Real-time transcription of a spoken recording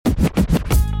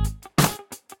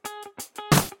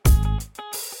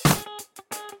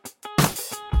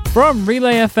From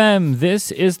Relay FM,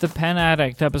 this is The Pen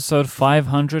Addict, episode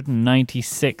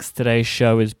 596. Today's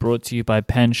show is brought to you by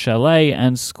Pen Chalet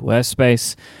and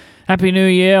Squarespace. Happy New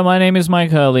Year. My name is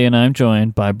Mike Hurley, and I'm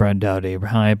joined by Brad Dowdy.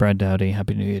 Hi, Brad Dowdy.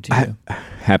 Happy New Year to you.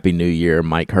 Happy New Year,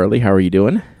 Mike Hurley. How are you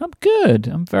doing? I'm good.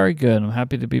 I'm very good. I'm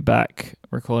happy to be back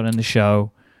recording the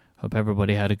show. Hope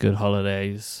everybody had a good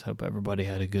holidays. Hope everybody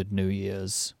had a good New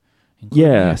Year's.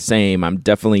 Yeah, same. I'm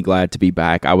definitely glad to be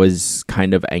back. I was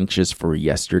kind of anxious for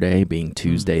yesterday, being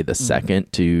Tuesday the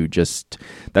 2nd, to just,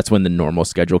 that's when the normal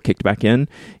schedule kicked back in.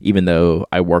 Even though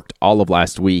I worked all of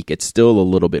last week, it's still a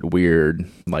little bit weird,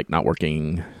 like not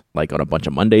working like on a bunch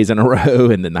of Mondays in a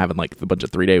row and then having like a bunch of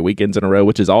 3-day weekends in a row,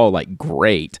 which is all like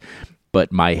great.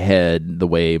 But my head, the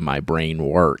way my brain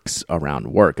works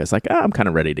around work, is like, I'm kind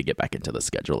of ready to get back into the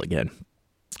schedule again.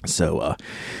 So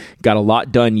got a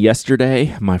lot done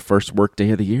yesterday, my first work day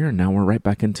of the year, and now we're right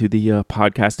back into the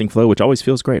podcasting flow, which always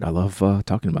feels great. I love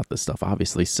talking about this stuff,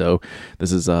 obviously. So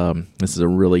this is a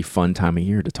really fun time of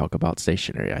year to talk about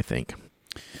stationery, I think.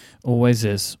 Always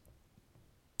is.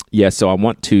 Yeah, so I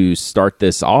want to start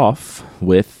this off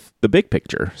with the big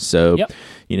picture. So,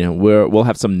 we'll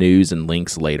have some news and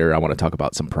links later. I want to talk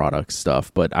about some product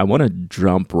stuff, but I want to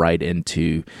jump right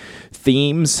into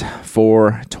themes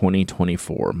for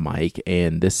 2024, Mike.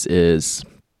 And this is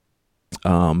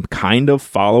kind of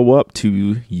follow up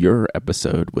to your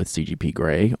episode with CGP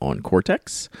Grey on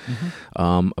Cortex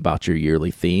about your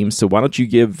yearly themes. So why don't you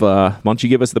give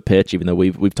us the pitch? Even though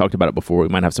we've talked about it before, we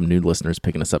might have some new listeners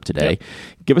picking us up today. Yep.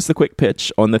 Give us the quick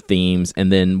pitch on the themes,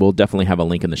 and then we'll definitely have a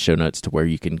link in the show notes to where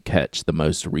you can catch the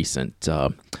most recent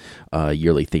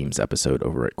yearly themes episode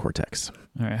over at Cortex.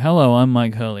 All right. Hello, I'm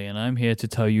Mike Hurley, and I'm here to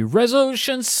tell you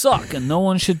resolutions suck and no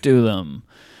one should do them.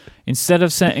 Instead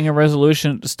of setting a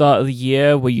resolution at the start of the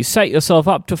year where you set yourself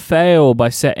up to fail by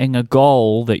setting a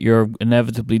goal that you're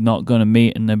inevitably not going to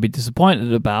meet and then be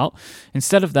disappointed about,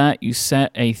 instead of that, you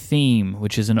set a theme,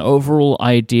 which is an overall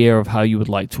idea of how you would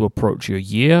like to approach your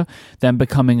year, then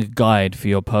becoming a guide for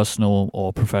your personal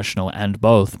or professional and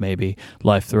both, maybe,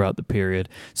 life throughout the period.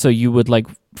 So you would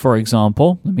for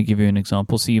example, let me give you an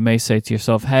example. So you may say to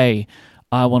yourself, hey,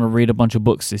 I want to read a bunch of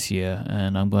books this year,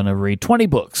 and I'm going to read 20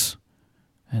 books.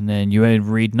 And then you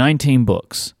read 19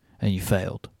 books, and you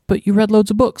failed. But you read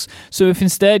loads of books. So if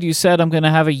instead you said, I'm going to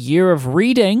have a year of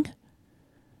reading,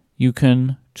 you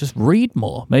can just read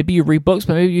more. Maybe you read books,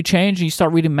 but maybe you change and you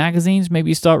start reading magazines.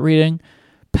 Maybe you start reading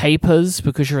papers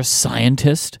because you're a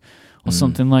scientist or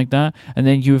something like that. And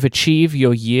then you've achieved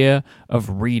your year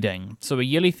of reading. So a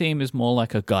yearly theme is more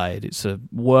like a guide. It's a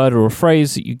word or a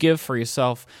phrase that you give for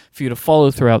yourself for you to follow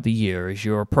throughout the year as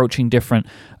you're approaching different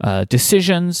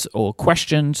decisions or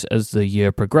questions as the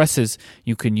year progresses.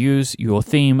 You can use your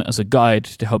theme as a guide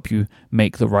to help you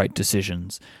make the right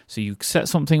decisions. So you set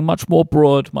something much more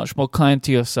broad, much more kind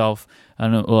to yourself,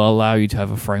 and it will allow you to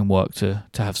have a framework to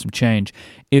have some change.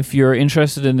 If you're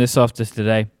interested in this after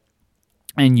today,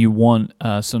 and you want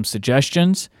some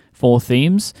suggestions for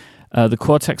themes, the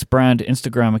Cortex brand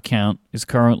Instagram account is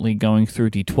currently going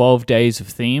through the 12 days of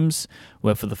themes,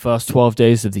 where for the first 12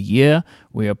 days of the year,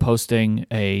 we are posting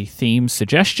a theme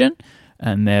suggestion,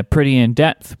 and they're pretty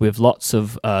in-depth with lots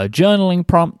of journaling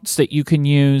prompts that you can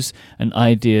use and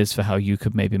ideas for how you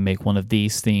could maybe make one of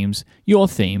these themes your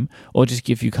theme, or just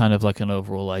give you kind of like an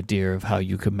overall idea of how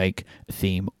you could make a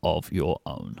theme of your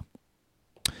own.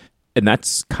 And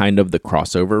that's kind of the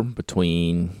crossover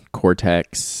between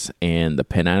Cortex and the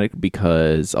Pen Addict,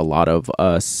 because a lot of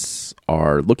us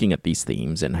are looking at these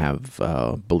themes and have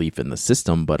belief in the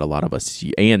system, but a lot of us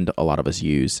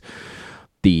use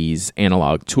these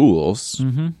analog tools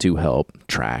to help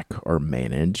track or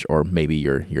manage, or maybe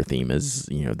your theme is,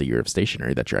 the year of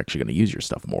stationery that you're actually going to use your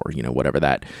stuff more, whatever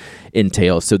that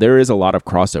entails. So there is a lot of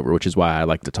crossover, which is why I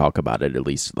like to talk about it, at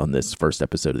least on this first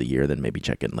episode of the year, then maybe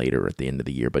check in later at the end of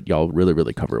the year. But y'all really,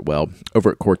 really cover it well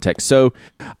over at Cortex. So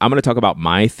I'm going to talk about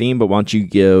my theme, but why don't you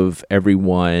give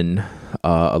everyone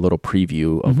a little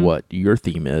preview of what your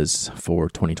theme is for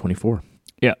 2024?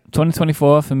 Yeah,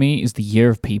 2024 for me is the year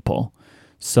of people.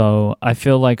 So I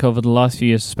feel like over the last few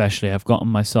years especially, I've gotten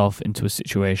myself into a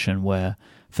situation where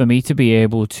for me to be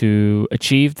able to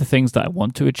achieve the things that I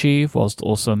want to achieve whilst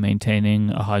also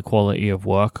maintaining a high quality of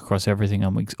work across everything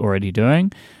I'm already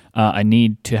doing, I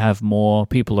need to have more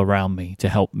people around me to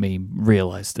help me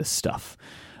realize this stuff.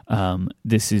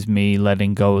 This is me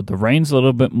letting go of the reins a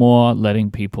little bit more,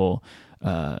 letting people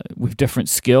with different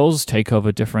skills take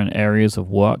over different areas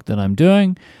of work that I'm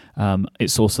doing.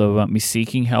 It's also about me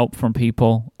seeking help from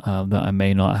people that I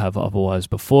may not have otherwise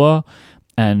before,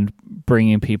 and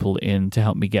bringing people in to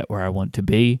help me get where I want to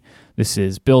be. This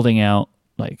is building out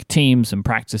like teams and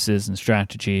practices and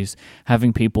strategies,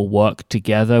 having people work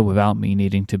together without me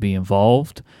needing to be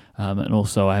involved. And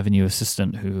also I have a new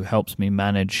assistant who helps me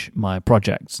manage my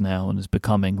projects now and is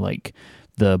becoming like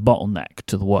the bottleneck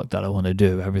to the work that I want to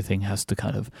do. Everything has to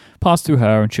kind of pass through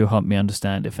her, and she'll help me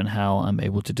understand if and how I'm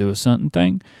able to do a certain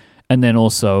thing. And then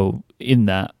also in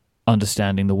that,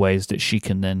 understanding the ways that she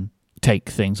can then take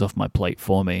things off my plate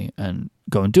for me and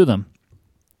go and do them.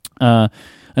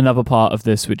 Another part of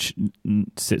this, which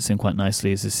sits in quite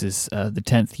nicely, is this is the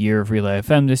 10th year of Relay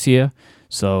FM this year.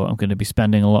 So I'm going to be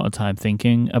spending a lot of time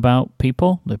thinking about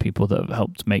people, the people that have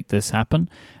helped make this happen.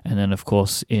 And then, of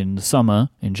course, in the summer,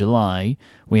 in July,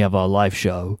 we have our live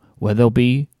show where there'll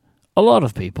be a lot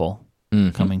of people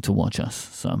coming to watch us.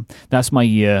 So that's my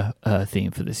year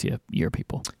theme for this year,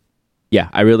 people. Yeah,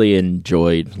 I really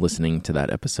enjoyed listening to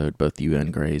that episode, both you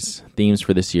and Gray's themes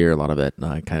for this year. A lot of it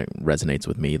kind of resonates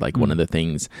with me. Like one of the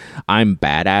things I'm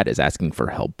bad at is asking for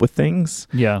help with things.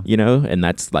 Yeah. And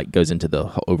that's like goes into the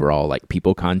overall like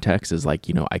people context is like,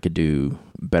 I could do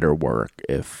better work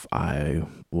if I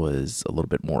was a little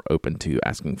bit more open to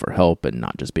asking for help and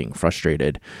not just being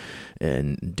frustrated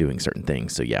and doing certain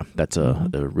things. So yeah, that's a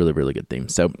really, really good theme.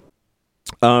 So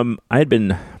I had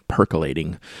been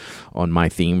percolating on my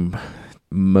theme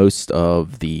most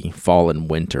of the fall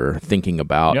and winter, thinking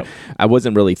about, I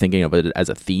wasn't really thinking of it as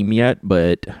a theme yet,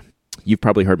 but you've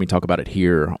probably heard me talk about it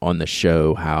here on the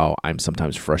show, how I'm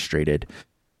sometimes frustrated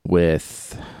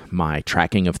with my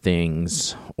tracking of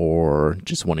things or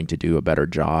just wanting to do a better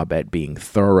job at being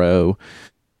thorough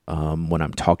when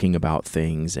I'm talking about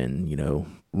things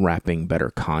and, wrapping better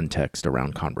context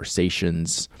around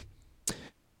conversations.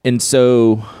 And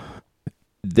so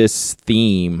this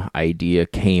theme idea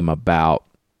came about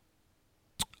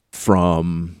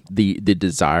from the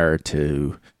desire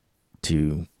to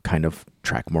kind of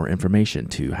track more information,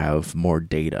 to have more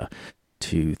data,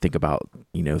 to think about,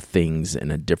 things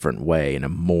in a different way, in a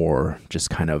more just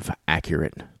kind of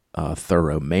accurate,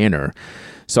 thorough manner.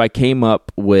 So I came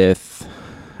up with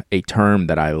a term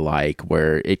that I like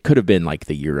where it could have been like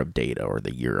the year of data or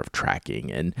the year of tracking.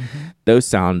 And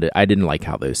I didn't like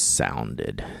how those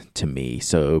sounded to me.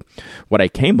 So what I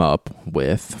came up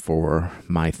with for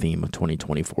my theme of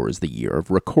 2024 is the year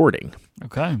of recording.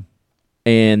 Okay.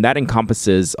 And that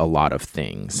encompasses a lot of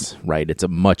things, right? It's a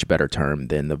much better term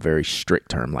than the very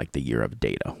strict term like the year of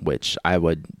data, which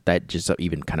that just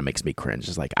even kind of makes me cringe.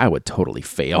 It's like I would totally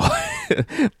fail.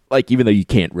 Like even though you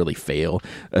can't really fail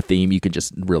a theme, you can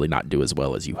just really not do as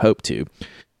well as you hope to.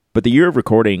 But the year of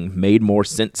recording made more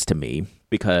sense to me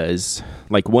because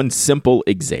like one simple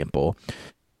example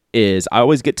is I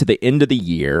always get to the end of the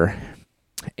year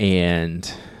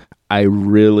and I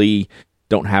really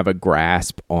don't have a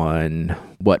grasp on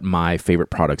what my favorite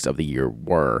products of the year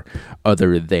were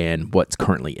other than what's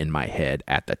currently in my head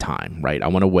at the time, right? I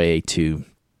want a way to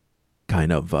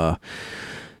kind of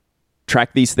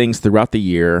track these things throughout the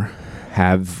year,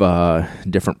 have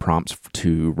different prompts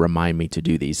to remind me to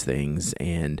do these things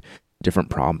and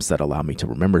different prompts that allow me to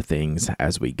remember things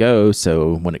as we go.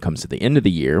 So when it comes to the end of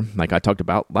the year, like I talked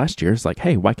about last year, it's like,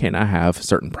 hey, why can't I have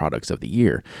certain products of the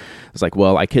year? It's like,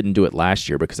 well, I couldn't do it last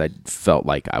year because I felt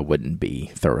like I wouldn't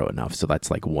be thorough enough. So that's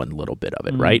like one little bit of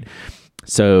it, right?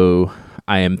 So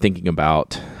I am thinking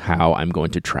about how I'm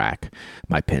going to track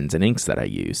my pens and inks that I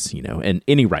use, and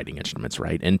any writing instruments,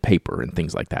 right? And paper and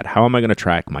things like that. How am I going to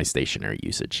track my stationery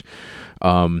usage?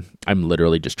 I'm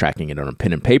literally just tracking it on a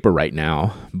pen and paper right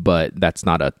now, but that's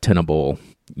not a tenable,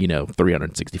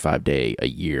 365 day a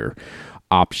year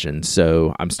option.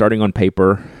 So I'm starting on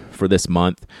paper for this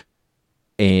month.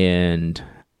 And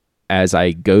as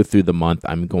I go through the month,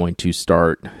 I'm going to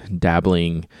start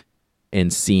dabbling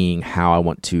and seeing how I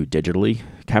want to digitally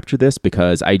capture this,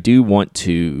 because I do want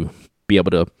to be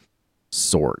able to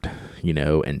sort,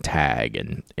 and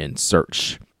tag and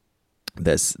search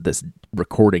this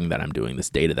recording that I'm doing, this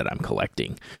data that I'm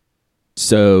collecting.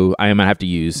 So I am gonna have to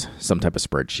use some type of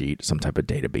spreadsheet, some type of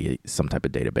database, some type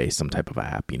of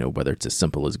app, whether it's as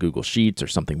simple as Google Sheets or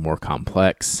something more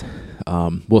complex.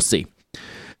 We'll see.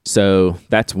 So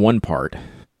that's one part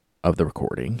of the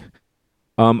recording.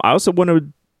 I also want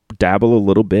to dabble a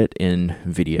little bit in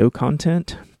video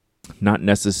content, not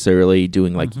necessarily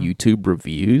doing like YouTube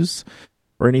reviews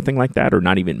or anything like that, or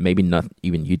not even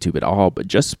YouTube at all, but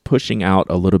just pushing out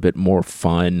a little bit more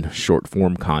fun short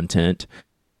form content,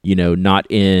 not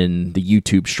in the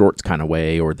YouTube shorts kind of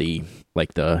way or the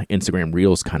Instagram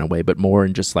reels kind of way, but more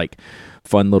in just like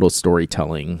fun little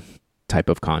storytelling type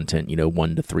of content,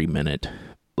 1 to 3 minute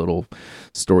little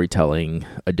storytelling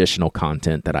additional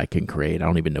content that I can create. I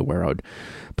don't even know where I would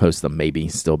post them, maybe on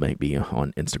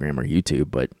Instagram or YouTube,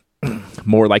 but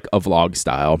more like a vlog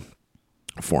style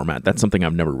format. That's something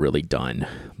I've never really done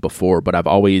before, but I've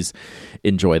always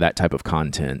enjoyed that type of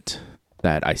content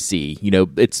that I see.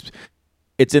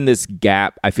 It's in this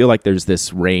gap. I feel like there's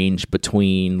this range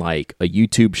between like a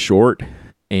YouTube short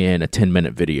and a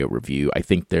 10-minute video review. I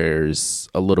think there's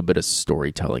a little bit of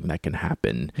storytelling that can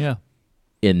happen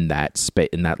in that space,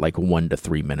 in that like 1 to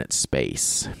 3 minute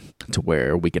space, to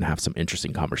where we can have some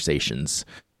interesting conversations,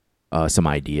 some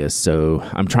ideas. So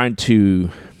I'm trying to,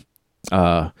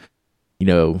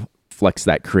 flex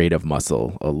that creative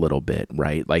muscle a little bit,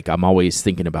 right? Like I'm always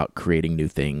thinking about creating new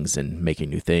things and making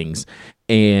new things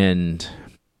and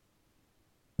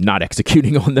not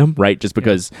executing on them, right? Just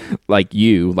because like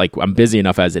I'm busy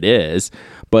enough as it is,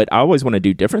 but I always want to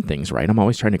do different things, right? I'm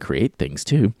always trying to create things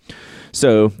too.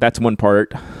 So that's one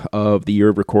part of the year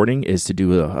of recording, is to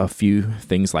do a few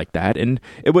things like that. And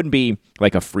it wouldn't be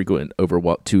like a frequent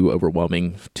too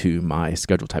overwhelming to my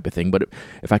schedule type of thing. But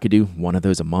if I could do one of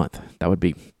those a month, that would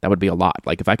be a lot.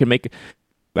 Like if I could make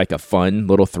like a fun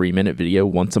little 3-minute video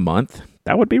once a month,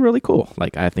 that would be really cool.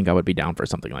 Like I think I would be down for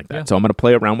something like that. Yeah. So I'm going to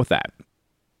play around with that.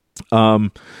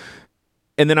 And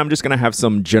then I'm just going to have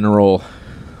some general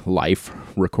life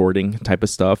recording type of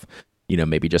stuff,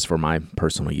 maybe just for my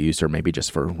personal use, or maybe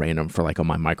just for like on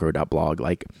my micro.blog.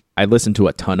 Like I listen to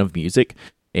a ton of music,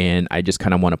 and I just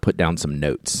kind of want to put down some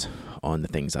notes on the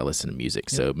things I listen to music.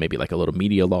 Yeah. So maybe like a little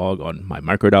media log on my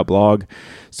micro.blog.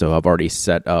 So I've already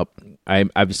set up,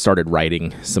 I've started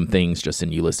writing some things just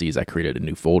in Ulysses. I created a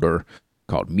new folder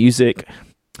called music.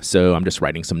 So I'm just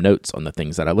writing some notes on the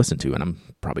things that I listen to, and I'm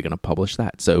probably going to publish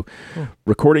that. So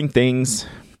recording things,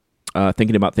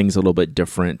 thinking about things a little bit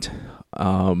different.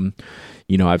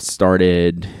 I've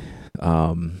started,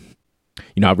 I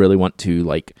really want to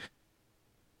like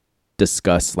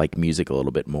discuss like music a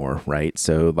little bit more, right?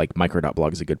 So like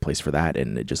micro.blog is a good place for that,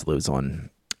 and it just lives on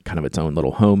kind of its own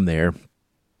little home there.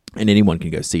 And anyone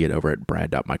can go see it over at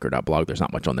brad.micro.blog. There's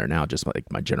not much on there now, just like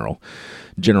my general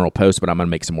post, but I'm going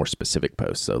to make some more specific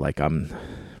posts. So like I'm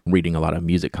reading a lot of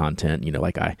music content,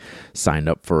 like I've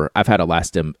had a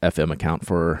Last.fm account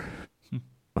for,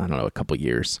 I don't know, a couple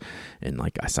years. And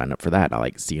like I signed up for that. I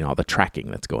like seeing all the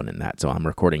tracking that's going in that. So I'm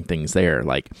recording things there.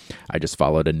 Like I just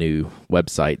followed a new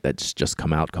website that's just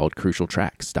come out called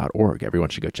crucialtracks.org. Everyone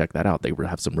should go check that out. They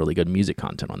have some really good music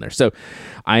content on there. So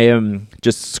I am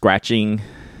just scratching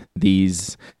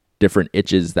these different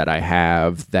itches that I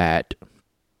have that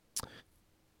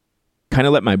kind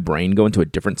of let my brain go into a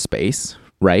different space,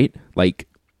 right? Like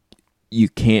you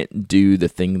can't do the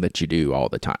thing that you do all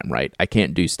the time, right? I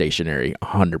can't do stationary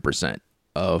 100%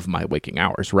 of my waking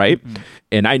hours, right? Mm-hmm.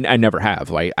 And I never have.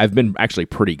 Like I've been actually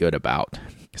pretty good about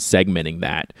segmenting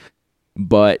that,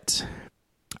 but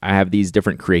I have these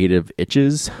different creative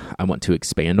itches I want to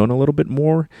expand on a little bit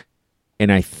more.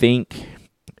 And I think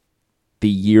the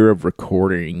year of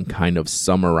recording kind of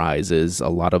summarizes a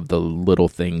lot of the little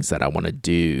things that I want to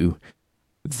do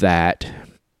that,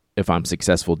 if I'm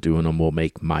successful doing them, will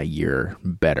make my year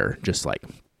better. Just like,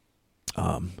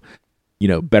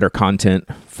 better content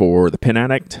for the Pen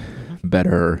Addict,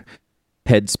 better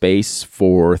headspace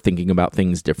for thinking about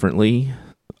things differently,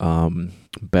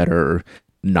 better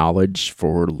knowledge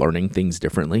for learning things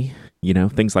differently,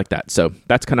 things like that. So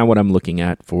that's kind of what I'm looking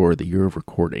at for the year of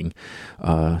recording,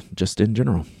 just in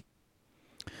general.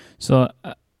 So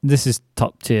this is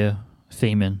top tier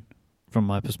theming from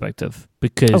my perspective,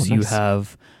 because you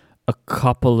have a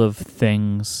couple of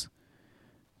things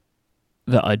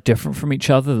that are different from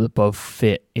each other that both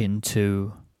fit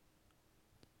into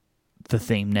the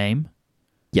theme name.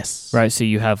 Yes. Right. So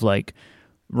you have like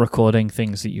recording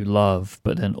things that you love,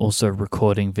 but then also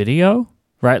recording video,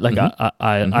 right? Like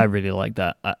I really like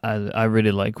that. I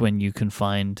really like when you can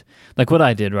find, like what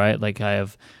I did, right? Like I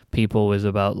have People is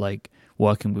about like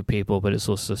working with people, but it's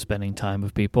also spending time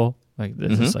with people. Like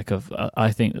this is like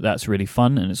I think that's really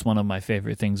fun, and it's one of my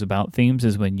favorite things about themes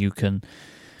is when you can,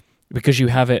 because you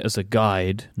have it as a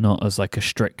guide, not as like a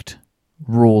strict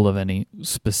rule of any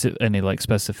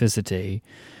specificity.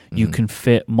 You can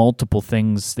fit multiple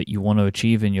things that you want to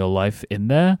achieve in your life in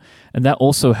there. And that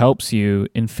also helps you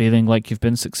in feeling like you've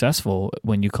been successful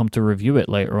when you come to review it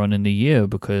later on in the year,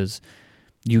 because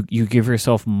you give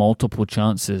yourself multiple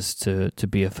chances to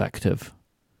be effective.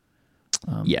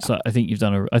 So I think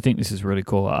I think this is really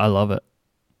cool. I love it.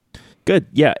 Good.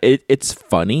 Yeah. It's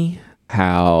funny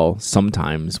how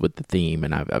sometimes with the theme,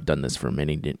 and I've done this for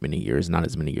many years, not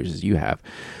as many years as you have,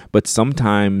 but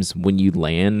sometimes when you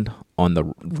land on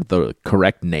the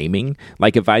correct naming,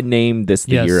 like if I named this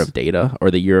the year of data or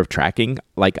the year of tracking,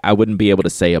 like I wouldn't be able to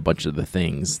say a bunch of the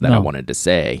things that I wanted to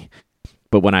say.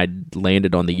 But when I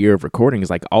landed on the year of recording,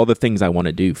 it's like all the things I want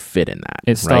to do fit in that.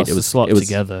 It starts to slot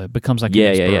together. It becomes like an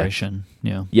inspiration.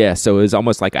 Yeah, so it was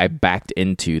almost like I backed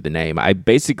into the name. I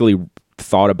basically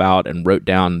thought about and wrote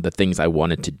down the things I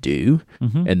wanted to do,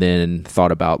 and then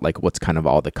thought about like what's kind of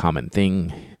all the common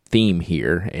theme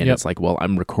here. And it's like, well,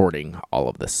 I'm recording all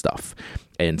of this stuff.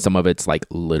 And some of it's like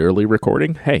literally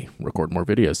recording. Hey, record more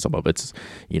videos. Some of it's,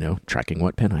 tracking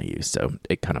what pen I use. So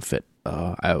it kind of fit.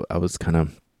 I was kind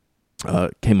of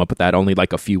came up with that only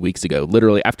like a few weeks ago,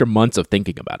 literally after months of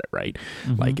thinking about it, right?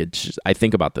 Like I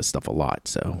think about this stuff a lot.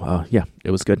 So yeah, it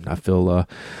was good. I feel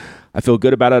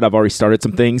good about it. I've already started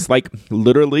some things. Like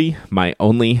literally my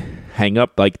only hang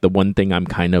up, like the one thing I'm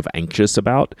kind of anxious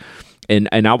about, and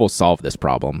I will solve this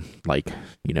problem like,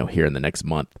 here in the next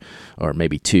month or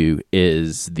maybe 2,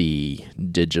 is the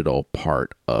digital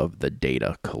part of the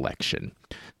data collection.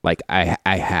 Like I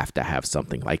have to have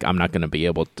something. Like I'm not going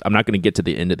to get to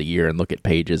the end of the year and look at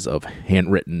pages of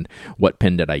handwritten what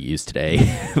pen did I use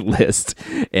today list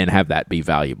and have that be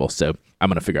valuable. So I'm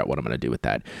going to figure out what I'm going to do with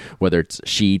that. Whether it's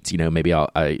sheets, maybe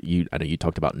I know you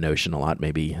talked about Notion a lot.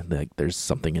 Maybe like there's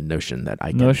something in Notion that I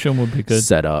can Notion would be good.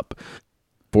 Set up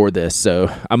for this.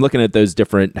 So I'm looking at those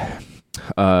different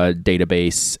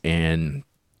database and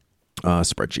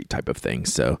spreadsheet type of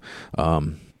things. So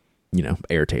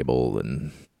Airtable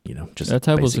and just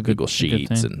Airtable's basic Google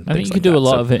Sheets and I think you can do a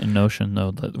lot of it in Notion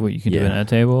though. What you can do in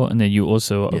Airtable, and then you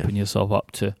also open yourself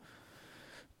up to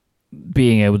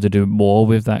being able to do more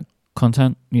with that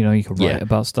content. You can write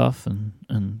about stuff and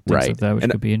things like that, which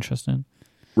could be interesting.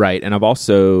 Right, and I've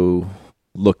also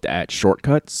looked at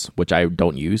shortcuts, which I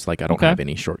don't use. Like I don't have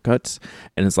any shortcuts,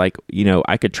 and it's like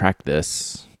I could track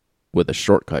this with a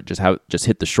shortcut. Just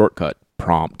hit the shortcut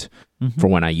prompt for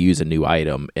when I use a new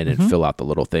item, and then fill out the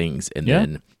little things, and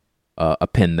then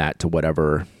append that to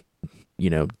whatever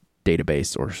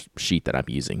database or sheet that I'm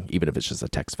using, even if it's just a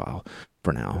text file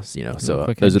for now.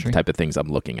 So those are the type of things I'm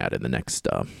looking at in the next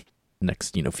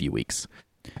few weeks.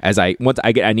 I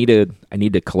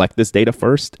need to collect this data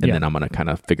first, and then I'm going to kind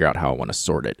of figure out how I want to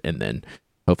sort it, and then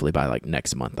hopefully by like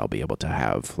next month I'll be able to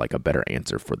have like a better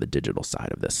answer for the digital side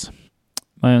of this.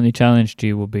 My only challenge to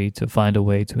you will be to find a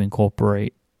way to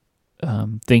incorporate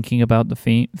thinking about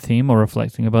the theme or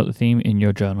reflecting about the theme in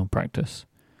your journal practice.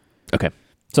 Okay.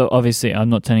 So obviously, I'm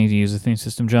not telling you to use a theme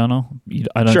system journal.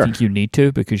 I don't think you need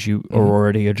to, because you are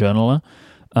already a journaler.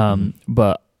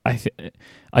 But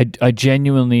I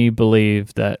genuinely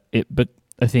believe that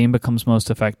a theme becomes most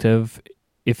effective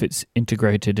if it's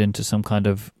integrated into some kind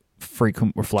of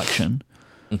frequent reflection.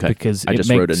 Okay. Because I just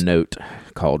wrote a note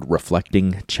called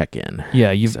 "Reflecting Check-in."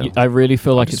 Yeah, I really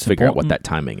feel like it's figure important out what that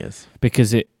timing is,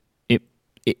 because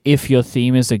if your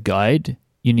theme is a guide,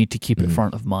 you need to keep it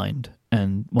front of mind.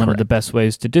 And one of the best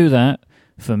ways to do that,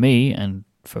 for me and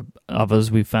for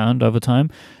others we've found over time,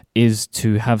 is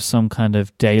to have some kind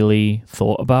of daily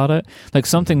thought about it. Like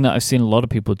something that I've seen a lot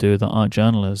of people do that aren't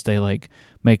journalers, they like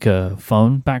make a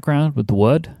phone background with the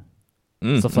word,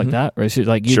 stuff like that. Right? So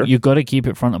like you've got to keep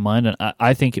it front of mind. And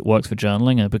I think it works for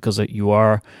journaling, and because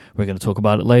we're going to talk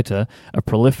about it later, a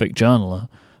prolific journaler.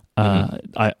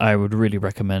 I would really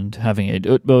recommend having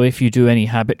it. Well, if you do any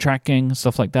habit tracking,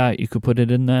 stuff like that, you could put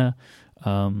it in there.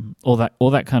 All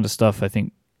that kind of stuff, I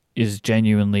think, is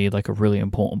genuinely like a really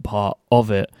important part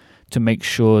of it, to make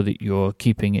sure that you're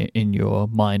keeping it in your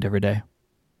mind every day.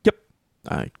 Yep,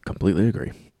 I completely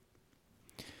agree.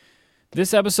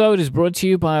 This episode is brought to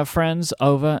you by our friends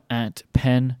over at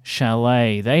Pen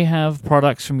Chalet. They have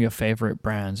products from your favorite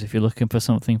brands. If you're looking for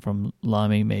something from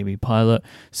Lamy, maybe Pilot,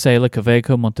 Sailor,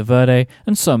 Kaweco, Monteverde,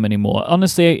 and so many more.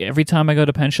 Honestly, every time I go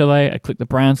to Pen Chalet, I click the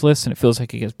brands list and it feels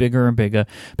like it gets bigger and bigger,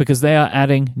 because they are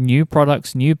adding new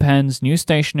products, new pens, new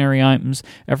stationery items.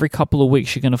 Every couple of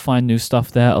weeks, you're going to find new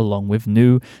stuff there, along with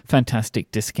new fantastic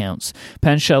discounts.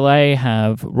 Pen Chalet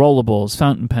have rollerballs,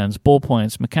 fountain pens,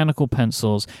 ballpoints, mechanical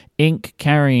pencils, ink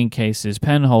carrying cases,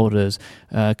 pen holders,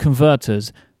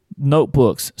 converters,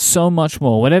 notebooks, so much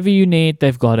more. Whatever you need,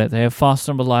 they've got it. They have fast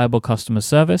and reliable customer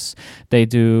service. They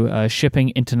do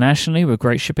shipping internationally with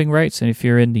great shipping rates. And if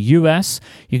you're in the US,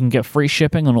 you can get free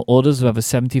shipping on orders of over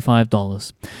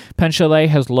 $75. Pen Chalet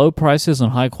has low prices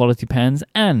on high quality pens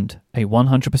and a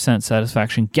 100%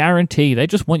 satisfaction guarantee. They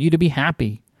just want you to be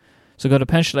happy. So go to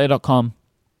penchalet.com,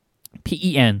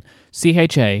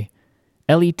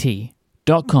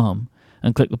 penchalet.com,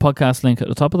 and click the podcast link at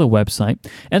the top of the website.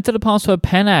 Enter the password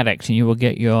PENADDICT, and you will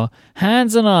get your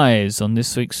hands and eyes on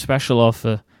this week's special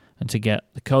offer, and to get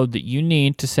the code that you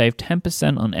need to save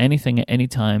 10% on anything at any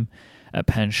time at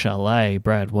Pen Chalet.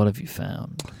 Brad, what have you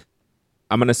found?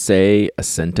 I'm going to say a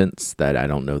sentence that I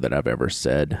don't know that I've ever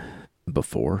said,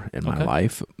 before in my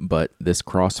life, but this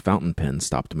cross fountain pen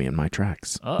stopped me in my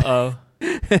tracks. Uh-oh.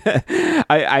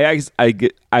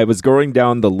 I was going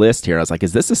down the list here. I was like,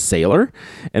 is this a Sailor?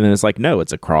 And then it's like, no,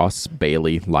 it's a Cross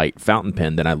Bailey light fountain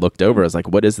pen. Then I looked over. I was like,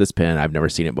 what is this pen? I've never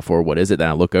seen it before. What is it? Then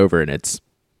I look over and it's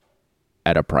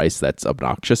at a price that's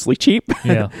obnoxiously cheap.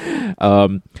 Yeah.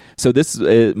 So this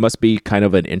must be kind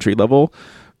of an entry level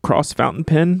cross fountain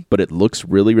pen, but it looks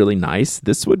really, really nice.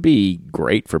 This would be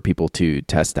great for people to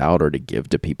test out or to give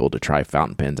to people to try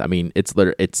fountain pens. I mean, it's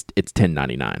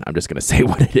 $10.99. I'm just gonna say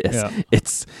what it is. Yeah.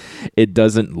 It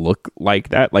doesn't look like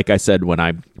that. Like I said, when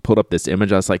I pulled up this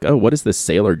image, I was like, oh, what is this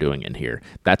Sailor doing in here?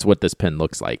 That's what this pen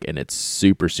looks like, and it's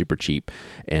super, super cheap,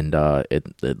 and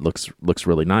it looks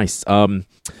really nice.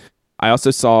 I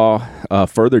also saw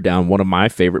further down one of my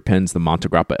favorite pens, the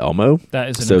Montegrappa Elmo. That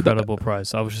is an incredible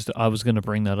price. I was going to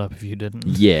bring that up if you didn't.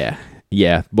 Yeah.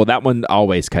 Well, that one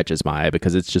always catches my eye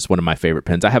because it's just one of my favorite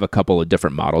pens. I have a couple of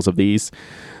different models of these.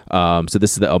 So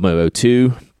this is the Elmo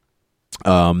 02.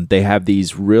 They have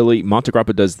these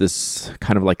Montegrappa does this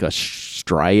kind of like a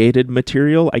striated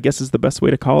material, I guess is the best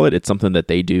way to call it. It's something that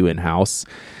they do in-house.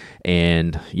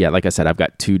 And yeah, like I said, I've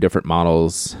got two different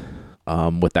models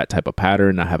with that type of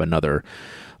pattern. I have another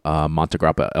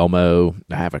Montegrappa Elmo.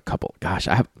 I have a couple. Gosh,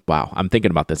 I'm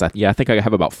thinking about this. I think I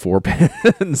have about 4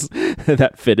 pens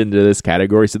that fit into this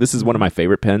category. So this is one of my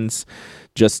favorite pens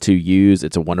just to use.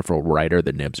 It's a wonderful writer.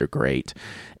 The nibs are great,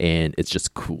 and it's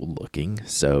just cool looking.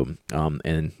 So,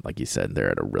 and like you said,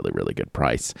 they're at a really, really good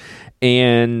price.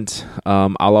 And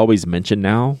I'll always mention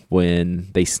now when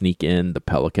they sneak in the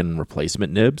Pelican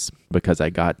replacement nibs, because I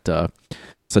got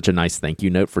such a nice thank you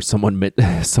note for someone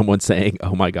saying,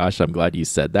 oh my gosh, I'm glad you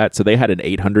said that. So they had an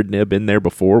 800 nib in there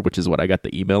before, which is what I got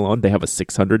the email on. They have a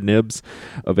 600 nibs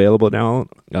available now,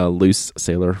 loose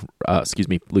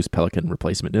Pelican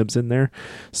replacement nibs in there.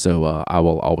 So I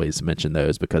will always mention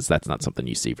those because that's not something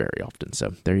you see very often.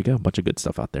 So there you go, a bunch of good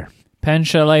stuff out there.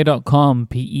 Penchalet.com,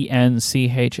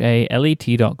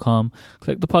 penchalet.com.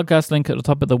 Click the podcast link at the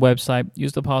top of the website.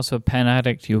 Use the password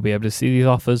PenAddict. You'll be able to see these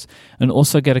offers and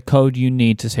also get a code you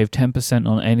need to save 10%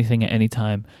 on anything at any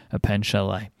time at Pen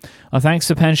Chalet. Our thanks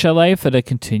to Pen Chalet for their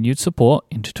continued support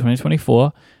into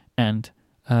 2024 and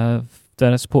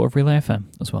their support of Relay FM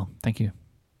as well. Thank you.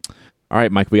 All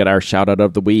right, Mike, we got our shout out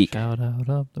of the week. Shout out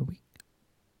of the week.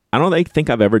 I don't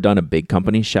think I've ever done a big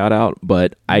company shout out,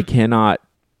 but I cannot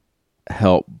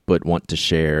help but want to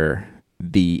share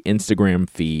the Instagram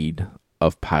feed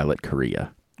of Pilot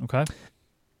Korea. Okay.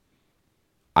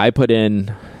 I put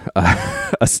in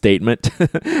a statement,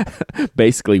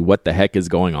 basically what the heck is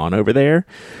going on over there.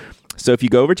 So if you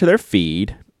go over to their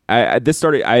feed, I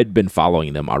had been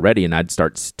following them already, and I'd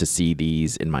start to see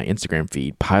these in my Instagram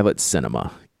feed. Pilot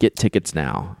Cinema, get tickets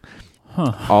now.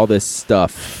 All this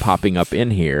stuff popping up in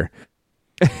here.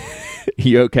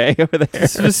 You okay over there?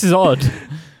 This is odd.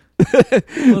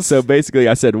 So basically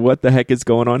I said, what the heck is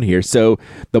going on here? So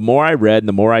the more I read and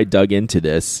the more I dug into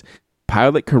this,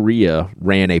 Pilot Korea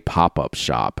ran a pop-up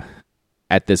shop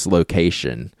at this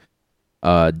location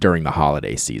during the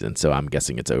holiday season. So I'm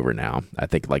guessing it's over now. I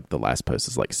think like the last post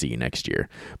is like, see you next year.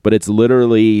 But it's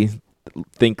literally,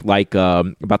 think like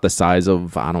about the size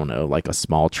of, I don't know, like a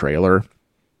small trailer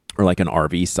or like an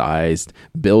RV sized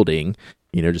building.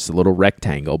 You know, just a little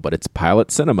rectangle, but it's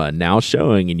Pilot Cinema now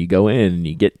showing, and you go in and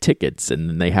you get tickets, and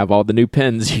then they have all the new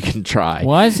pens you can try.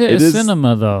 Why is it a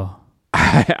cinema, though?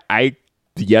 I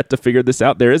yet to figure this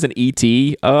out. There is an ET.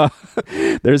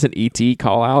 There's an ET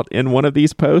call out in one of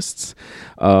these posts.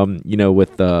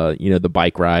 With the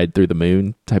bike ride through the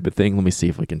moon type of thing. Let me see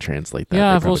if we can translate that.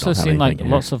 Yeah, I've also seen like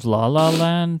lots of La La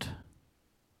Land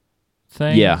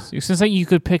things. Yeah, it seems like you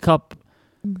could pick up.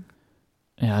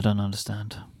 Yeah, I don't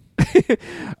understand.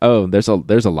 Oh, there's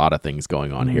a lot of things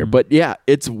going on here, but yeah,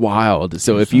 it's wild.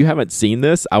 So if you haven't seen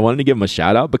this, I wanted to give them a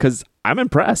shout out because I'm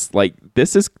impressed. Like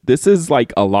this is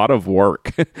like a lot of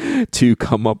work to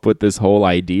come up with this whole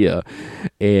idea,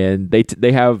 and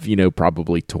they have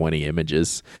probably 20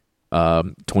 images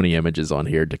on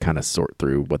here to kind of sort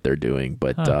through what they're doing,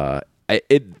 but I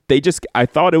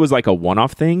thought it was like a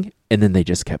one-off thing, and then they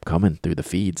just kept coming through the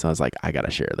feed. So I was like, I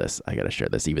gotta share this,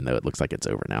 even though it looks like it's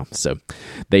over now. So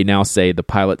they now say the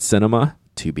Pilot Cinema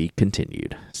to be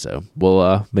continued. So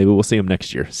maybe we'll see them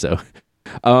next year. So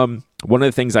one of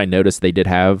the things I noticed they did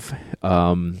have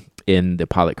in the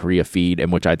Pilot Korea feed,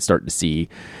 and which I'd start to see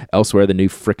elsewhere, the new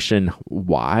Frixion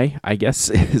Y, I guess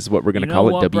is what we're going to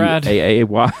call it.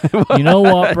 WAAY. You know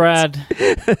what, Brad?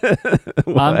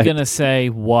 I'm going to say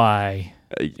Y,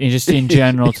 just in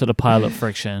general to the Pilot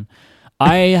Frixion.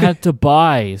 I had to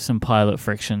buy some Pilot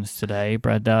Frictions today,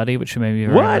 Brad Dowdy, which made me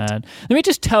very mad. Let me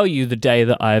just tell you the day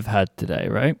that I've had today,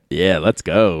 right? Yeah, let's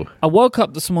go. I woke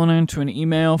up this morning to an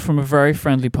email from a very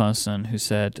friendly person who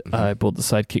said, I bought the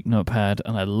Sidekick notepad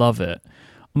and I love it.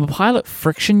 I'm a Pilot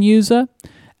Frixion user,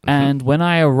 and when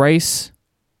I erase,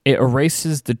 it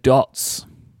erases the dots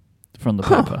from the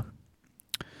paper.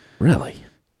 Really?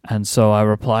 And so I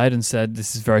replied and said,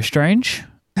 this is very strange.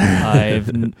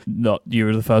 Not you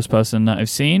were the first person that I've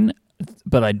seen,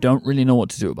 but I don't really know what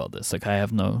to do about this. Like, I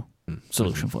have no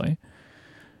solution for you.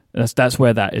 That's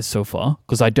where that is so far,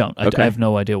 because I have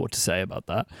no idea what to say about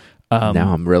that.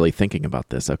 Now I'm really thinking about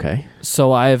this. Okay.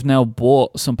 So I have now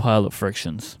bought some Pilot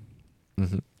Frictions.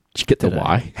 Mm-hmm. Did you get the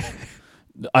why?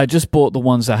 I just bought the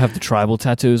ones that have the tribal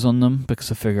tattoos on them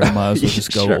because I figure I might as well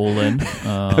just go all in.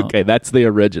 Okay, that's the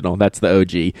original. That's the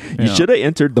OG. You should have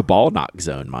entered the ball knock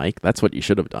zone, Mike. That's what you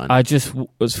should have done.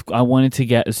 I wanted to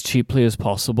get as cheaply as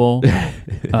possible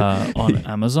on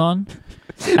Amazon.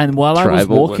 And while I was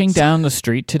walking down the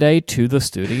street today to the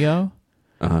studio,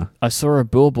 I saw a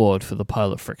billboard for the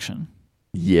Pilot Frixion.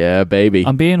 Yeah, baby.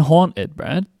 I'm being haunted,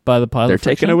 Brad, by the Pilot Frixion.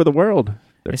 They're taking over the world.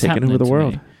 They're taking over the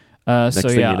world. Next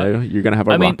thing you know, you're going to have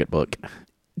a rocket book.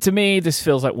 To me, this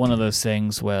feels like one of those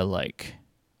things where, like,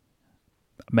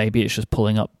 maybe it's just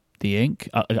pulling up the ink.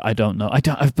 I don't know. I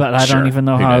don't even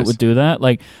know how it would do that.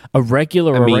 Like, a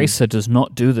regular eraser does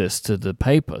not do this to the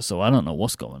paper, so I don't know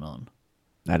what's going on.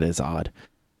 That is odd.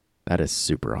 That is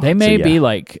super odd. They may be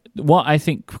like, what I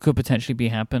think could potentially be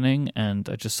happening, and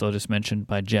I just saw this mentioned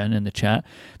by Jen in the chat,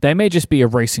 they may just be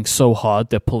erasing so hard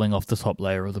they're pulling off the top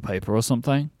layer of the paper or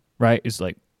something, right? It's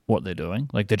like what they're doing.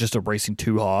 Like, they're just erasing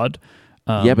too hard.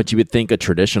 Yeah, but you would think a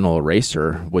traditional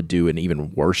eraser would do an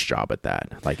even worse job at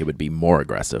that. Like, it would be more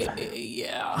aggressive.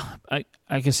 Yeah.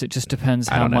 I guess it just depends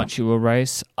how much you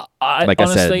erase. Like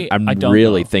honestly, I said, I'm don't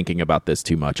really know. thinking about this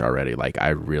too much already. Like, I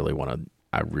really want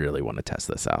to test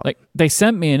this out. Like, they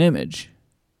sent me an image.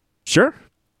 Sure.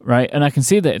 Right? And I can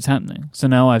see that it's happening. So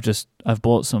now I've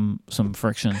bought some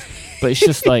Frictions. But it's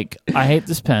just like, I hate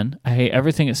this pen. I hate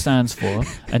everything it stands for.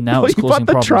 And now it's causing problems.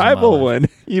 You bought the tribal one.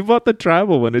 You bought the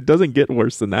tribal one. It doesn't get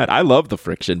worse than that. I love the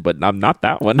Frixion, but I'm not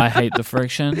that one. I hate the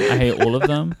Frixion. I hate all of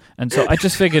them. And so I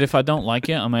just figured if I don't like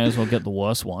it, I may as well get the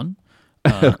worst one.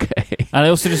 Okay. And I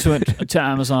also just went to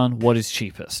Amazon. What is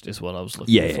cheapest is what I was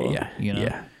looking for. Yeah. You know?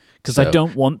 Yeah. Because I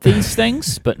don't want these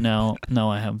things, but now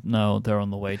they're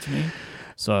on the way to me.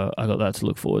 So I got that to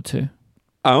look forward to.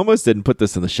 I almost didn't put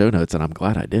this in the show notes, and I'm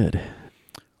glad I did.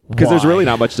 Because there's really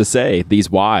not much to say. These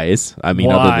whys, other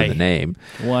than the name.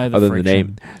 Why the other Frixion? than the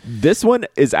name. This one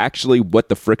is actually what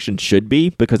the Frixion should be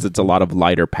because it's a lot of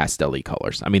lighter pastel-y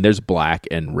colors. I mean, there's black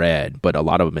and red, but a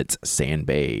lot of them it's sand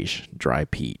beige, dry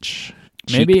peach.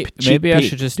 Maybe I pink.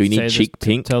 should just Do we need cheek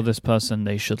pink? Tell this person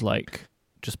they should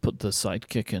just put the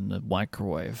Sidekick in the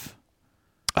microwave.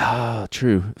 Ah,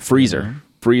 true. Freezer.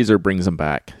 Freezer brings them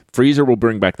back. Freezer will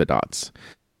bring back the dots.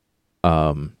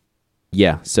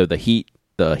 Yeah, so the heat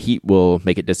will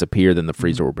make it disappear, then the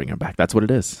freezer will bring them back. That's what it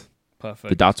is. Perfect.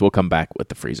 The dots will come back with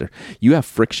the freezer. You have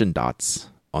Frixion Dots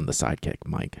on the Sidekick,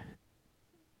 Mike.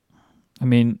 I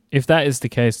mean, if that is the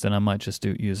case, then I might just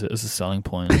use it as a selling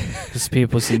point. Because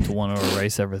people seem to want to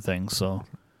erase everything, so...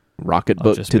 Rocket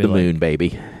book to the moon,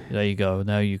 baby. There you go.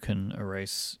 Now you can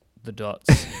erase the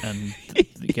dots and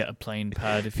get a plain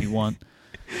pad if you want.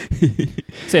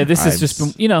 So yeah, this is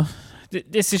just,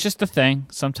 this is just the thing.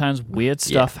 Sometimes weird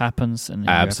stuff happens, and you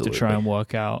have to try and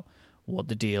work out what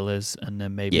the deal is, and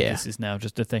then maybe this is now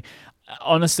just a thing.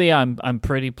 Honestly, I'm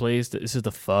pretty pleased that this is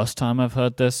the first time I've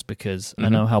heard this because I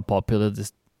know how popular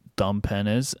this dumb pen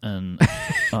is, and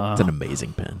it's an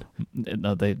amazing pen.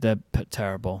 No, they're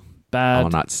terrible. Bad. I will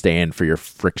not stand for your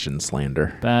Frixion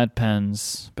slander. Bad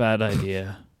pens, bad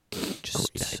idea.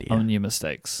 Just own your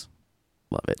mistakes.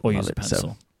 Love it. Or use a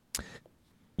pencil.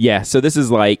 So this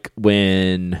is like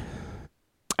when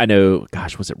I know,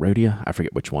 was it Rhodia? I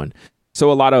forget which one. So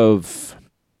a lot of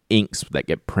inks that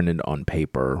get printed on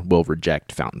paper will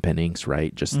reject fountain pen inks,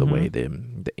 right? Just the way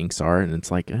the inks are. And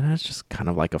it's like, it's just kind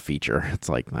of like a feature. It's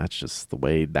like, that's just the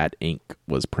way that ink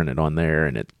was printed on there.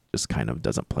 And it just kind of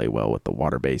doesn't play well with the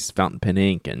water-based fountain pen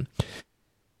ink. And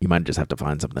you might just have to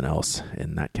find something else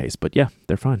in that case. But yeah,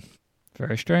 they're fine.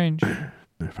 Very strange.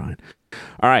 They're fine.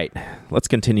 All right, let's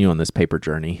continue on this paper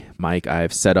journey. Mike,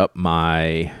 I've set up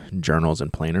my journals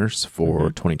and planners for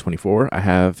 2024. I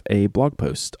have a blog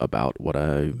post about what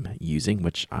I'm using,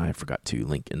 which I forgot to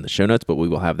link in the show notes, but we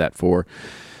will have that for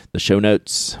the show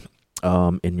notes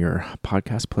in your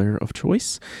podcast player of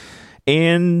choice.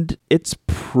 And it's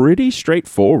pretty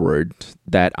straightforward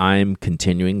that I'm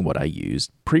continuing what I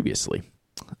used previously,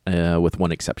 with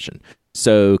one exception.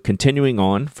 So continuing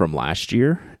on from last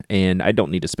year, and I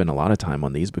don't need to spend a lot of time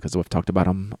on these because we've talked about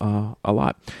them a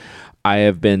lot. I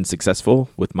have been successful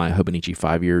with my Hobonichi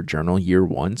 5-year journal. Year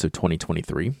 1, so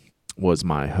 2023, was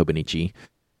my Hobonichi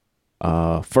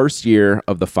first year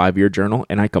of the 5-year journal,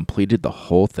 and I completed the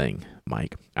whole thing,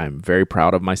 Mike. I'm very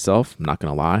proud of myself. I'm not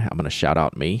going to lie. I'm going to shout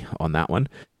out me on that one.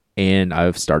 And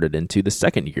I've started into the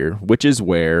second year, which is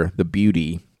where the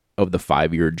beauty of the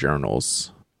 5-year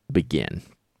journals begin.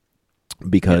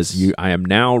 Because I am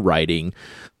now writing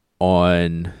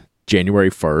on January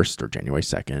 1st or January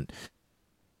 2nd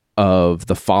of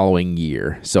the following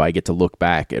year. So I get to look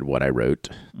back at what I wrote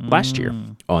last year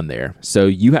on there. So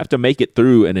you have to make it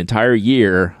through an entire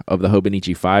year of the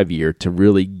Hobonichi 5-year to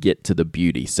really get to the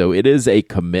beauty. So it is a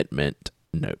commitment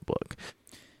notebook.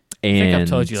 And I think I've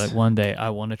told you, like, one day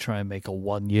I want to try and make a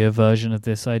 1-year version of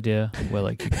this idea where,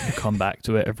 like, you can come back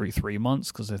to it every 3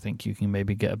 months, because I think you can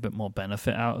maybe get a bit more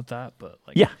benefit out of that. But,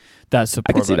 like, yeah, that's a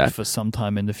product for some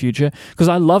time in the future, because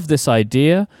I love this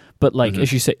idea, but, like,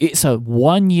 as you say, it's a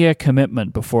 1-year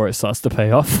commitment before it starts to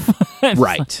pay off.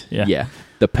 Right. Yeah.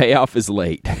 The payoff is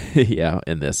late. Yeah,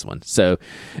 in this one. So,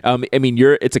 I mean,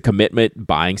 it's a commitment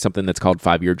buying something that's called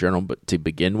 5-year journal, but to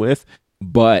begin with.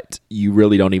 But you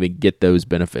really don't even get those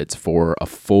benefits for a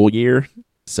full year.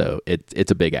 So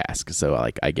it's a big ask. So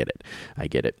I get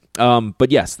it.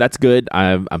 But yes, that's good.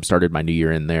 I'm started my new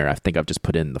year in there. I think I've just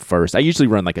put in the first. I usually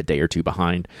run like a day or two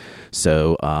behind.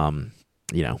 So,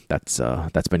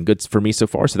 that's been good for me so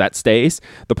far. So that stays.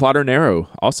 The Plotter Narrow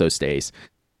also stays.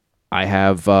 I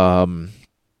have,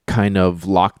 kind of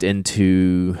locked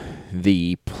into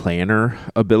the planner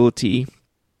ability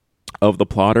of the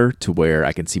plotter to where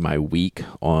I can see my week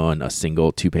on a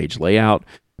single 2-page layout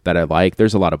that I like.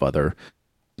 There's a lot of other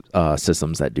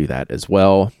systems that do that as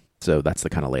well. So that's the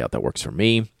kind of layout that works for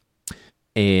me.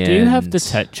 And do you have the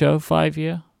Techo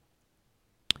 5-year?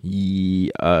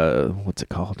 What's it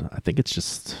called? I think it's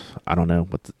just, I don't know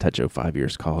what the Techo 5-year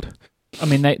is called. I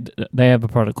mean, they have a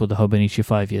product called the Hobonichi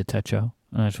 5-year Techo.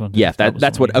 Yeah,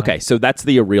 that's what. Okay, so that's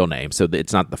the real name. So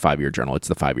it's not the 5-year journal; it's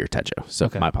the 5-year Techo. So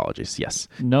my apologies. Yes,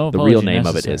 no, the real name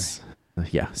of it is.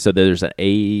 Yeah. So there's an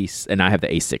A, and I have the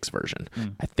A6 version.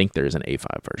 I think there's an A5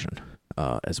 version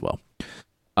as well.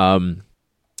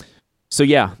 So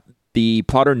yeah, the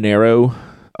Plotter Narrow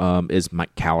is my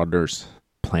calendars,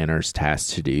 planners,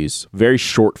 tasks, to-dos, very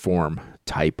short form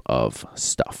type of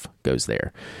stuff goes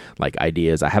there, like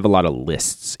ideas. I have a lot of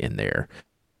lists in there.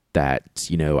 That,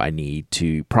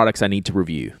 products I need to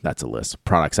review, that's a list.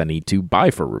 Products I need to buy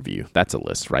for review, that's a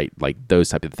list, right? Like those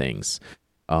type of things.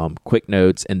 Quick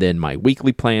notes, and then my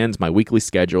weekly plans, my weekly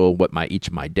schedule, what each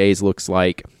of my days looks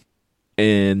like.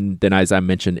 And then, as I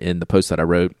mentioned in the post that I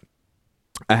wrote,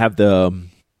 I have the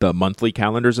monthly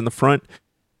calendars in the front.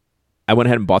 I went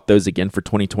ahead and bought those again for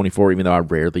 2024, even though I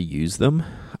rarely use them.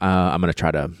 I'm going to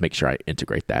try to make sure I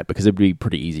integrate that, because it'd be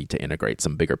pretty easy to integrate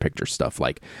some bigger picture stuff,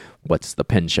 like what's the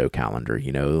pen show calendar,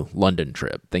 London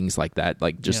trip, things like that,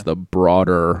 like just the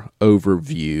broader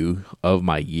overview of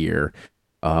my year,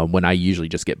 when I usually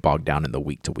just get bogged down in the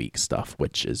week-to-week stuff,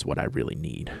 which is what I really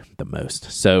need the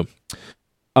most. So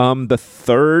the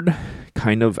third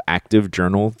kind of active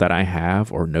journal that I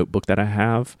have, or notebook that I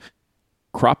have,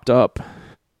 cropped up,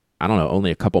 I don't know,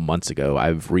 only a couple months ago.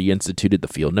 I've reinstituted the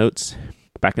field notes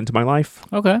back into my life.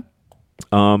 Okay.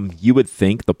 You would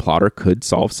think the plotter could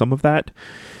solve some of that,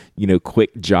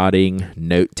 quick jotting,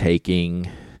 note taking,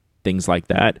 things like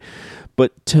that.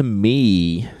 But to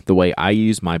me, the way I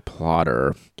use my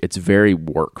plotter, it's very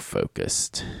work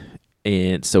focused.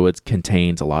 And so it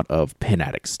contains a lot of pen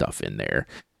addict stuff in there.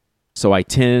 So I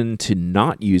tend to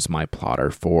not use my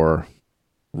plotter for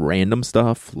random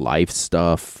stuff, life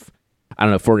stuff. I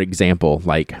don't know, for an example,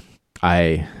 like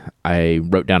I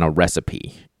wrote down a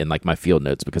recipe in like my field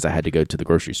notes because I had to go to the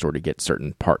grocery store to get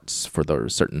certain parts for the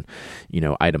certain,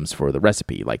 items for the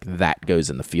recipe. Like that goes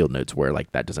in the field notes, where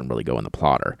like that doesn't really go in the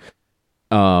plotter.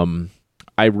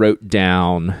 I wrote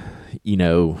down,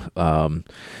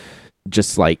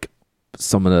 just like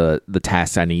some of the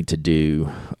tasks I need to do,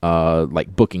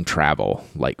 like booking travel,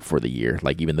 like for the year,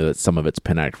 like even though some of it's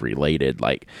Pentac related,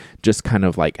 like just kind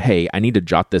of like, hey, I need to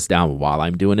jot this down while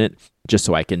I'm doing it, just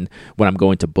so I can, when I'm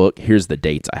going to book, here's the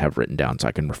dates I have written down so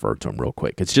I can refer to them real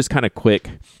quick. It's just kind of quick,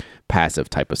 passive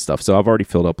type of stuff. So I've already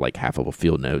filled up like half of a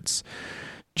field notes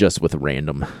just with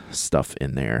random stuff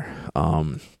in there.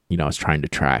 I was trying to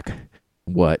track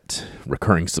what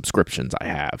recurring subscriptions I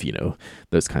have,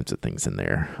 those kinds of things in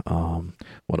there.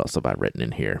 What else have I written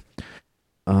in here?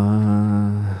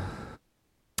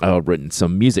 I've written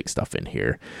some music stuff in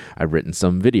here. I've written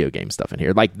some video game stuff in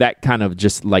here. Like that kind of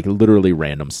just like literally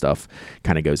random stuff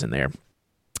kind of goes in there.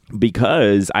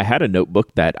 because I had a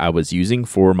notebook that I was using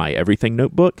for my everything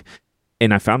notebook,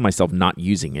 and I found myself not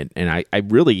using it. And I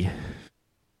really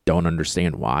don't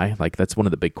understand why. Like, that's one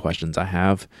of the big questions I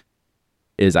have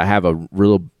is I have a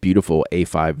real beautiful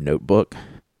A5 notebook,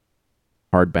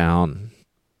 hardbound,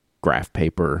 graph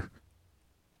paper,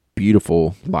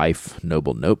 beautiful Life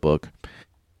Noble notebook,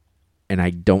 and I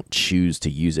don't choose to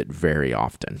use it very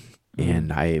often.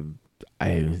 And I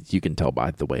you can tell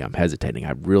by the way I'm hesitating,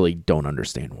 I really don't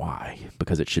understand why,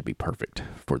 because it should be perfect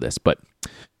for this. But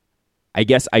I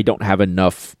guess I don't have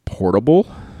enough portable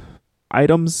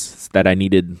items that I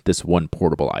needed this one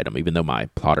portable item, even though my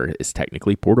plotter is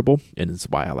technically portable, and it's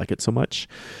why I like it so much.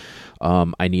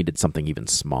 I needed something even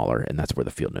smaller, and that's where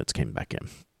the field notes came back in.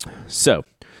 So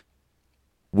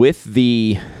with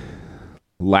the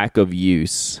lack of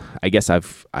use, I guess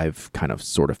I've kind of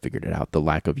sort of figured it out. The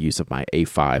lack of use of my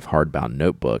A5 hardbound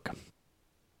notebook,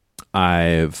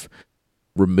 I've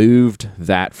removed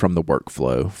that from the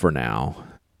workflow for now,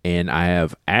 and I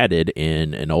have added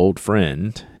in an old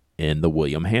friend in the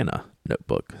William Hanna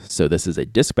notebook. So this is a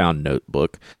disc-bound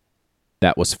notebook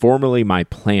that was formerly my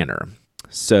planner.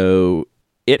 So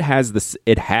it had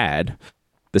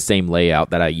the same layout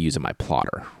that I use in my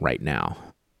plotter right now.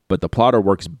 But the plotter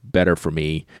works better for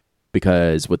me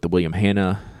because with the William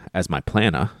Hanna as my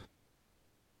planner,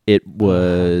 it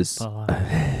was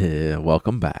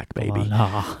welcome back, baby.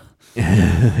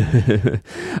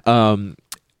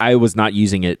 I was not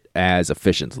using it as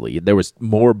efficiently. There was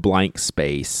more blank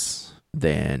space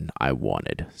than I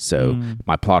wanted. So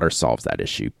my plotter solves that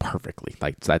issue perfectly.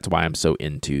 Like, that's why I'm so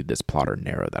into this plotter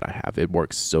narrow that I have. It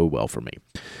works so well for me.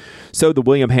 So the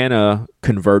William Hanna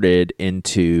converted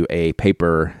into a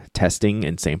paper testing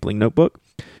and sampling notebook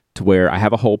to where I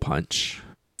have a hole punch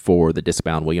for the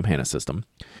disc-bound William Hanna system.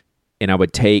 And I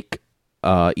would take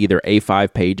either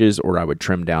A5 pages, or I would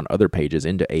trim down other pages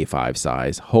into A5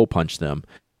 size, hole punch them,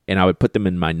 and I would put them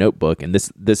in my notebook. And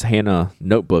this Hanna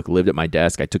notebook lived at my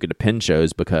desk. I took it to pen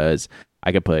shows because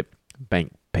I could put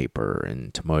bank paper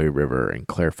and Tomoe River and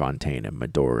Clairefontaine and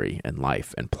Midori and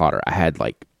Life and Plotter. I had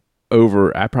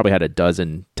I probably had a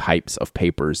dozen types of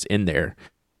papers in there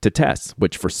to test,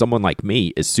 which for someone like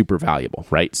me is super valuable,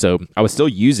 right? So I was still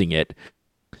using it,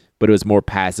 but it was more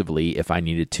passively if I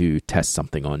needed to test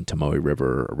something on Tomoe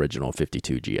River Original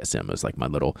 52 GSM. It was like my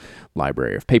little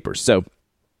library of papers. So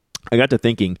I got to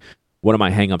thinking, one of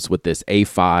my hangups with this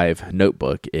A5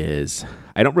 notebook is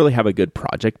I don't really have a good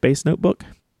project-based notebook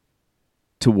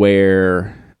to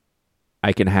where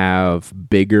I can have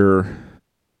bigger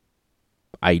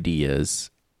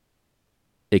ideas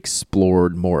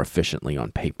explored more efficiently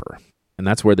on paper. And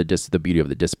that's where the beauty of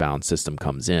the disc-bound system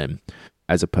comes in,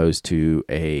 as opposed to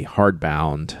a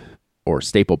hardbound or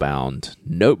staple-bound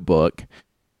notebook.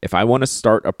 If I want to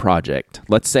start a project,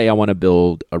 let's say I want to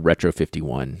build a Retro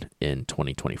 51 in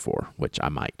 2024, which I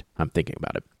might. I'm thinking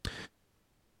about it.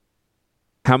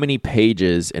 How many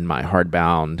pages in my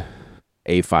hardbound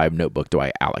A5 notebook do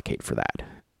I allocate for that?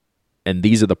 And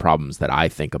these are the problems that I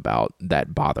think about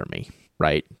that bother me,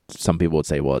 right? Some people would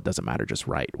say, well, it doesn't matter, just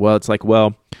write. Well, it's like,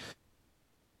 well,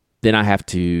 then I have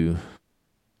to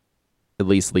at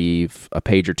least leave a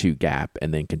page or two gap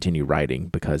and then continue writing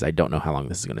because I don't know how long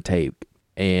this is going to take.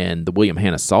 And the William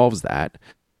Hanna solves that.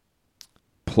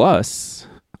 Plus,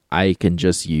 I can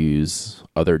just use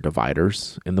other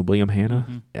dividers in the William Hanna.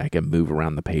 Mm-hmm. I can move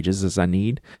around the pages as I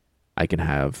need. I can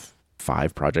have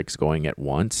 5 projects going at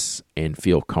once and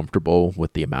feel comfortable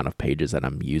with the amount of pages that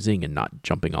I'm using and not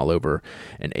jumping all over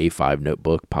an A5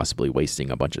 notebook, possibly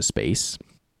wasting a bunch of space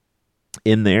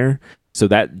in there. So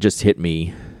that just hit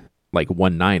me like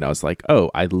one night. I was like,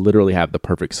 oh, I literally have the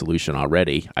perfect solution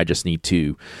already. I just need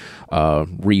to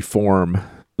reform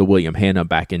the William Hanna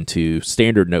back into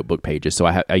standard notebook pages. So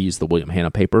I use the William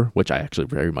Hanna paper, which I actually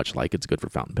very much like. It's good for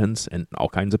fountain pens and all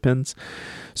kinds of pens.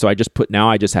 So I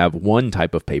just have one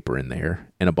type of paper in there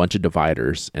and a bunch of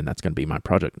dividers, and that's going to be my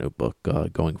project notebook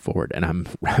going forward. And I'm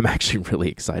actually really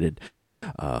excited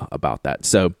about that.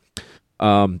 So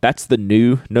that's the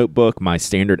new notebook, my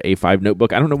standard A5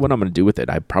 notebook. I don't know what I'm going to do with it.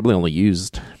 I probably only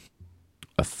used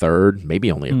a third,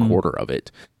 maybe only a quarter of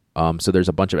it. So there's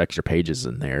a bunch of extra pages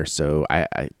in there. So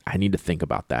I need to think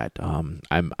about that.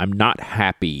 I'm not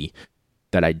happy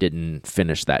that I didn't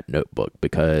finish that notebook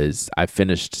because I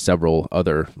finished several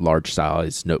other large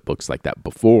size notebooks like that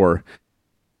before.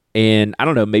 And I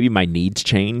don't know, maybe my needs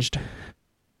changed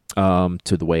to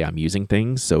the way I'm using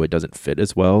things, so it doesn't fit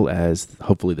as well as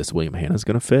hopefully this William Hanna is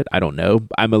going to fit. I don't know.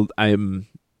 I'm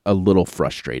a little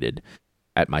frustrated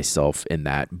at myself in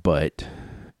that, but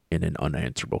in an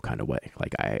unanswerable kind of way.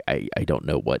 Like I don't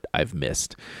know what I've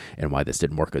missed and why this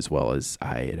didn't work as well as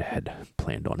I had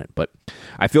planned on it. But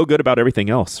I feel good about everything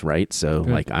else, right? So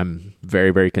Good. like I'm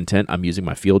very, very content. I'm using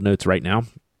my field notes right now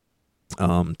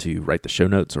to write the show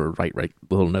notes or write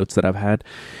little notes that I've had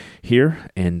here.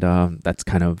 And that's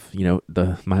kind of,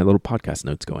 my little podcast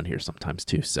notes go in here sometimes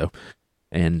too. So,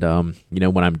 and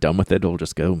when I'm done with it, it'll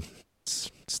just go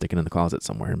stick it in the closet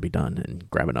somewhere and be done and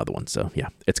grab another one. So yeah,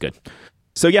 it's good.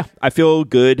 So yeah, I feel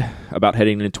good about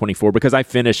heading into 24 because I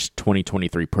finished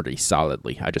 2023 pretty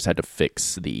solidly. I just had to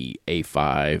fix the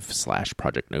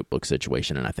A5/project notebook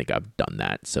situation, and I think I've done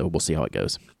that. So we'll see how it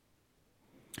goes.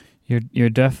 You're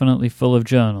definitely full of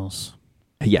journals.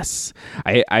 Yes.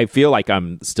 I feel like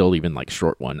I'm still even like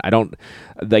short one. I don't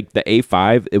like the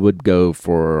A5. It would go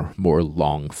for more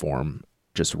long form,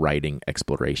 just writing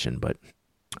exploration, but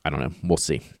I don't know. We'll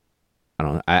see. I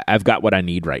don't know. I've got what I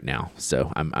need right now,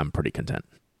 so I'm pretty content.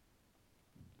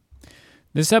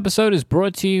 This episode is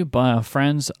brought to you by our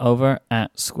friends over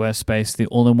at Squarespace, the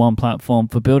all-in-one platform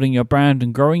for building your brand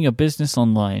and growing your business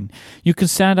online. You can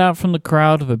stand out from the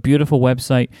crowd with a beautiful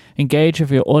website, engage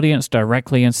with your audience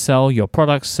directly, and sell your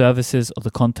products, services, or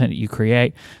the content that you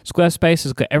create. Squarespace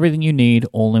has got everything you need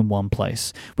all in one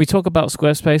place. We talk about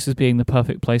Squarespace as being the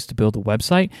perfect place to build a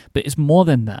website, but it's more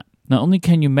than that. Not only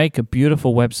can you make a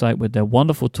beautiful website with their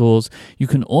wonderful tools, you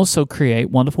can also create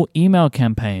wonderful email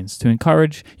campaigns you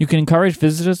can encourage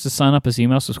visitors to sign up as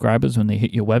email subscribers when they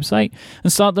hit your website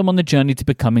and start them on the journey to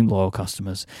becoming loyal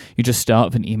customers. You just start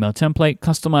with an email template,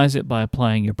 customize it by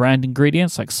applying your brand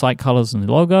ingredients like site colors and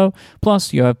the logo,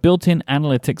 plus you have built-in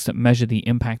analytics that measure the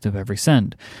impact of every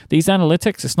send. These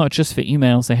analytics, it's not just for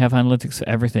emails, they have analytics for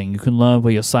everything. You can learn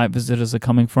where your site visitors are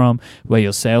coming from, where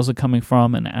your sales are coming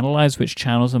from, and analyze which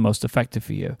channels are most effective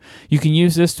for you. You can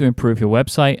use this to improve your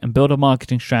website and build a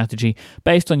marketing strategy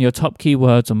based on your top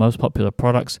keywords or most popular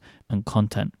products and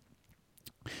content.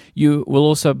 You will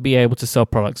also be able to sell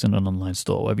products in an online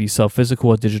store. Whether you sell physical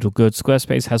or digital goods,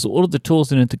 Squarespace has all of the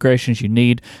tools and integrations you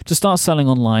need to start selling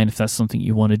online if that's something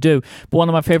you want to do. But one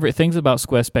of my favorite things about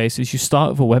Squarespace is you start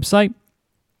with a website,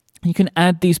 you can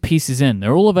add these pieces in.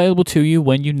 They're all available to you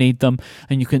when you need them,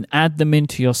 and you can add them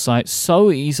into your site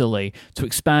so easily to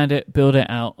expand it, build it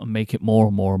out, and make it more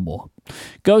and more and more.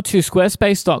 Go to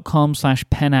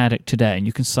squarespace.com/penaddict today, and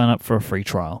you can sign up for a free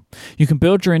trial. You can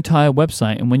build your entire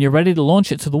website, and when you're ready to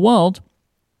launch it to the world,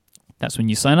 that's when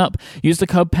you sign up. Use the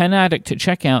code PENADDICT at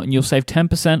checkout and you'll save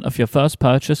 10% off your first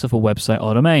purchase of a website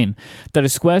or domain. That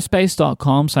is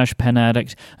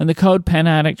squarespace.com/penaddict and the code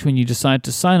PENADDICT when you decide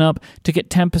to sign up to get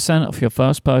 10% off your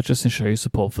first purchase and show your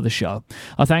support for the show.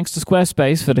 Our thanks to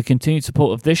Squarespace for the continued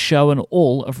support of this show and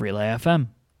all of Relay FM.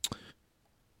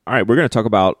 All right, we're going to talk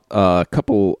about a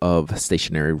couple of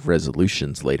stationary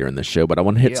resolutions later in the show, but I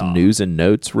want to hit some news and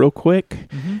notes real quick.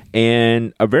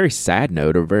 And a very sad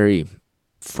note, a very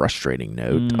frustrating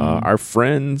note. Our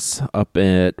friends up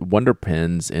at Wonder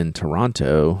Pens in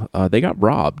Toronto, they got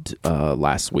robbed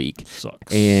last week.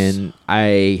 Sucks. And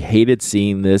I hated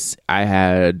seeing this. I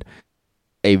had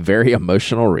a very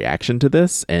emotional reaction to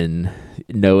this, and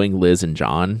knowing Liz and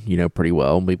John, pretty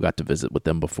well, we've got to visit with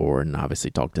them before and obviously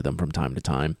talk to them from time to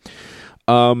time.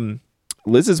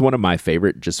 Liz is one of my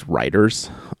favorite just writers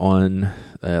on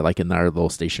like in our little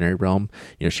stationery realm.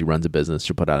 She runs a business,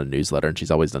 she'll put out a newsletter, and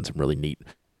she's always done some really neat,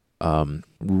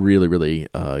 really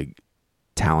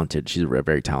talented. She's a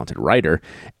very talented writer,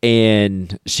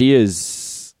 and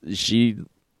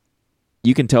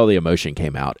you can tell the emotion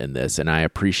came out in this, and I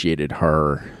appreciated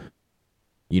her,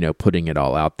 putting it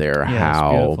all out there,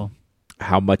 how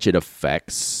much it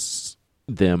affects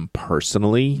them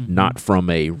personally, not from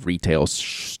a retail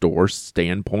store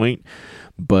standpoint,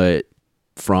 but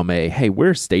from a, hey,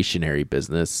 we're a stationery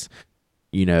business,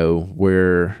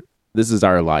 this is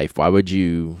our life. Why would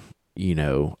you,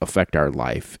 affect our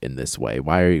life in this way?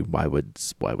 Why would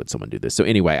someone do this? So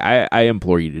anyway, I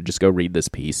implore you to just go read this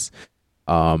piece.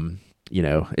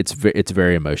 It's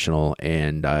very emotional,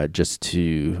 and just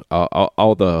to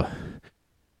all the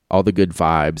good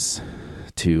vibes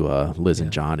to Liz and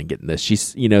John and getting this. She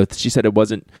said it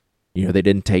wasn't, they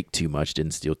didn't take too much,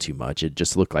 didn't steal too much. It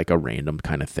just looked like a random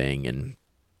kind of thing, and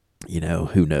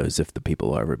who knows if the people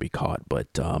will ever be caught,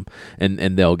 but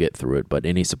and they'll get through it. But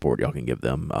any support y'all can give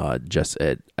them, just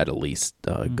at least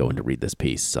going to read this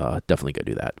piece, definitely go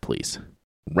do that, please.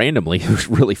 Randomly,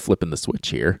 really flipping the switch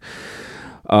here.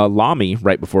 Lamy,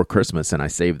 right before Christmas, and I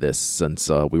saved this since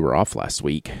we were off last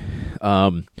week.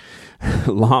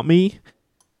 Lamy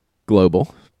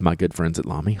Global, my good friends at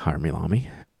Lamy, hire me Lamy,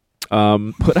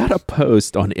 put out a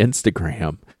post on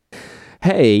Instagram.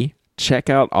 Hey, check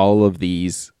out all of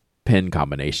these pen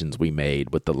combinations we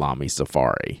made with the Lamy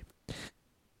Safari.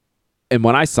 And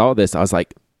when I saw this, I was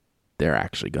like, they're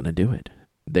actually going to do it.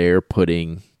 They're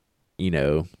putting,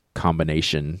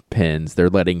 combination pens. They're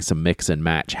letting some mix and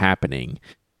match happen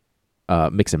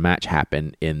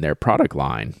in their product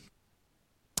line.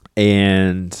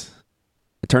 And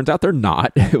it turns out they're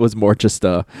not. It was more just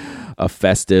a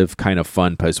festive kind of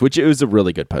fun post, which it was a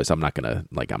really good post. I'm not gonna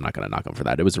knock them for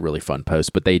that. It was a really fun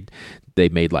post, but they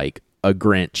made like a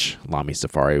Grinch Lamy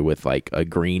Safari with like a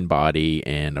green body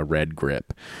and a red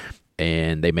grip.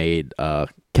 And they made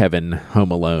Kevin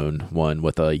Home Alone one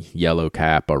with a yellow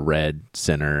cap, a red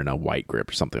center, and a white grip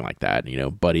or something like that.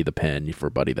 Buddy the Pen for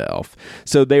Buddy the Elf.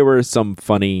 So there were some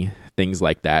funny things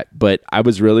like that. But I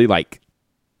was really like,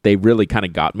 they really kind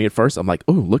of got me at first. I'm like,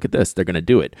 oh, look at this. They're going to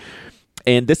do it.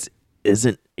 And this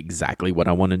isn't exactly what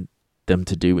I wanted them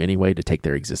to do anyway, to take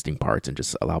their existing parts and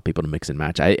just allow people to mix and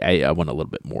match. I want a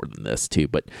little bit more than this too.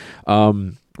 But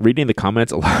reading the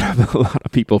comments, a lot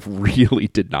of people really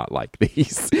did not like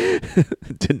these.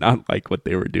 Did not like what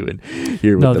they were doing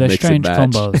here with the mix and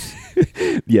match. No, they're strange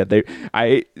combos. Yeah,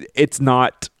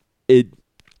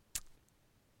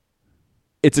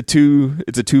 it's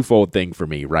a twofold thing for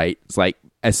me, right? It's like,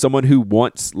 as someone who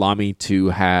wants Lamy to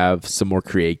have some more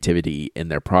creativity in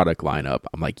their product lineup,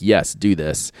 I'm like, yes, do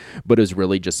this. But it was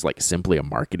really just like simply a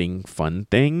marketing fun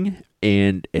thing.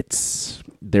 And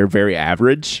they're very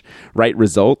average, right?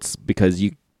 Results, because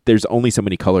there's only so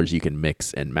many colors you can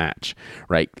mix and match,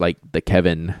 right? Like the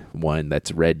Kevin one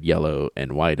that's red, yellow,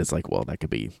 and white is like, well, that could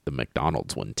be the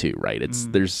McDonald's one too, right? It's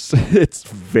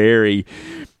very,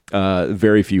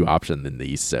 very few options in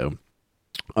these. So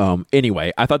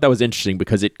anyway, I thought that was interesting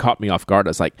because it caught me off guard. I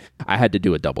was like, I had to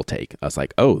do a double take. I was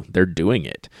like, oh, they're doing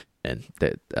it. And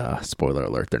that, spoiler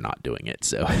alert, they're not doing it.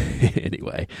 So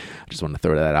anyway, I just want to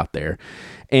throw that out there.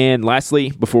 And lastly,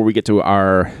 before we get to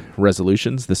our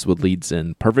resolutions, this would leads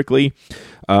in perfectly.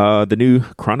 The new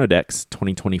Chronodex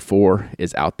 2024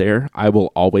 is out there. I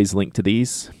will always link to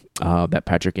these that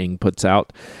Patrick Ng puts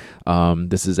out.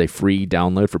 This is a free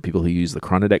download for people who use the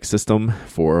Chronodex system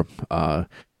for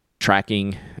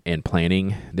tracking and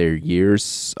planning their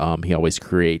years. He always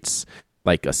creates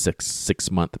like a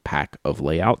six month pack of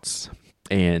layouts,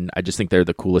 and I just think they're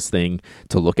the coolest thing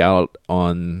to look out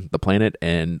on the planet,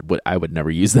 and I would never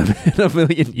use them in a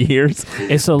million years.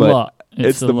 It's a lot.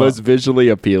 It's the most visually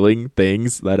appealing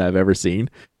things that I've ever seen.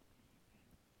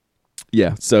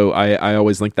 Yeah, so I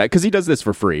always link that because he does this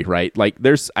for free, right? Like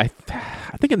I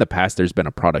think in the past there's been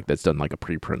a product that's done like a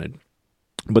pre-printed,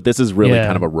 but this is really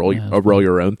kind of a roll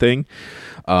your own thing.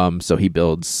 So he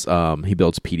builds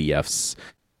PDFs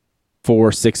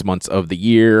for 6 months of the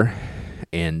year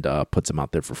and puts them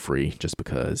out there for free just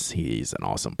because he's an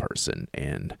awesome person,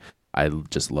 and I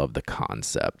just love the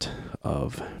concept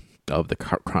of the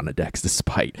Chronodex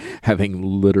despite having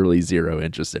literally zero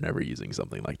interest in ever using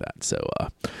something like that. So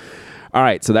all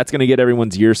right, so that's going to get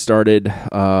everyone's year started.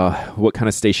 What kind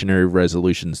of stationary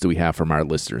resolutions do we have from our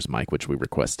listeners, Mike, which we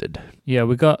requested? Yeah,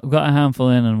 we got a handful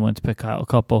in and went to pick out a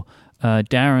couple.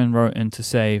 Darren wrote in to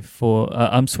say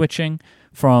I'm switching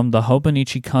from the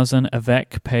Hobonichi Cousin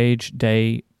Avec page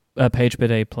per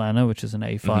day planner, which is an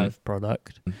A5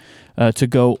 product, to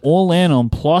go all in on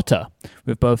Plotter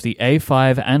with both the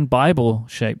A5 and Bible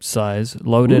shaped size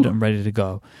loaded and ready to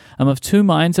go. I'm of two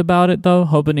minds about it though.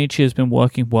 Hobonichi has been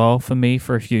working well for me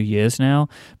for a few years now,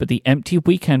 but the empty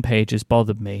weekend pages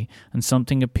bothered me, and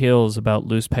something appeals about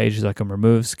loose pages I can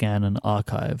remove, scan, and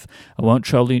archive. I won't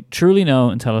truly know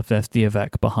until I've left the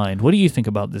Avec behind. What do you think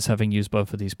about this, having used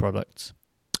both of these products?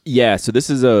 Yeah, so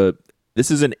this is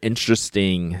an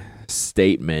interesting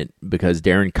statement because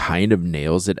Darren kind of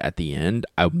nails it at the end.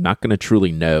 I'm not going to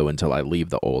truly know until I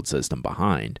leave the old system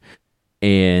behind.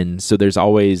 And so there's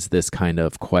always this kind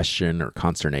of question or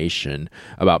consternation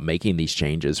about making these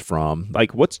changes from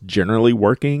like what's generally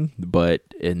working, but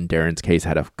in Darren's case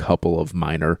had a couple of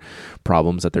minor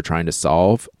problems that they're trying to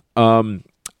solve.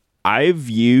 I've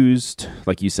used,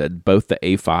 like you said, both the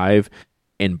A5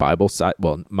 and Bible size.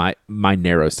 Well, my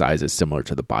narrow size is similar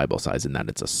to the Bible size in that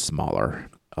it's a smaller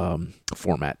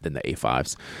format than the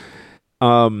A5s.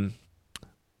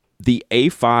 The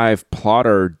A5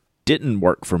 plotter didn't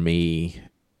work for me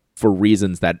for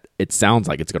reasons that it sounds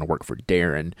like it's going to work for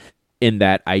Darren, in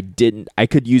that I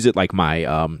could use it like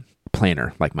my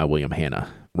planner, like my William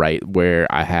Hanna, right? Where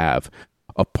I have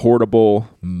a portable,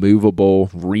 movable,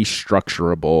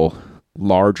 restructurable,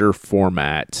 larger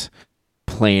format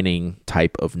planning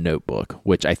type of notebook,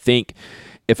 which I think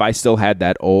if I still had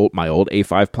my old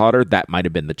A5 plotter, that might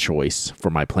have been the choice for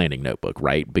my planning notebook,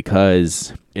 right?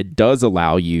 Because it does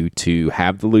allow you to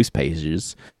have the loose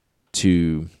pages,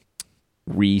 to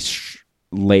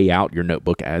lay out your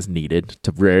notebook as needed,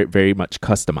 to very, very much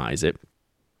customize it.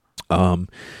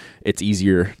 It's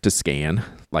easier to scan.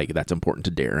 Like, that's important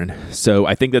to Darren. So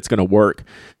I think that's going to work.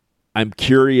 I'm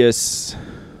curious,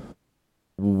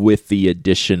 with the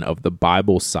addition of the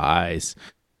Bible size,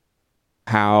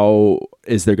 how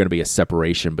is there going to be a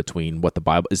separation between what the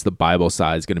Bible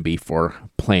size going to be for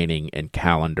planning and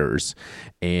calendars,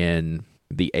 and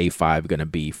the A5 going to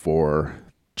be for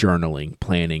journaling,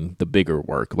 planning, the bigger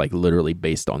work, like literally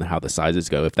based on how the sizes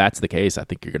go? If that's the case, I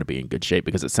think you're going to be in good shape,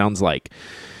 because it sounds like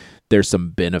there's some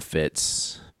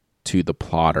benefits to the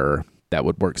plotter that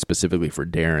would work specifically for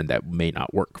Darren that may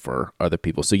not work for other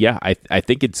people. So yeah, I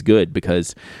think it's good,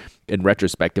 because in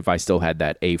retrospect, if I still had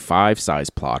that A5 size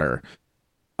plotter,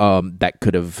 that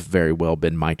could have very well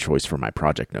been my choice for my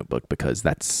project notebook, because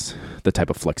that's the type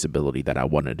of flexibility that I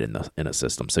wanted in a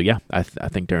system. So yeah, I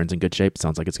think Darren's in good shape.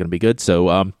 Sounds like it's going to be good.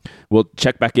 So we'll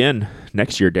check back in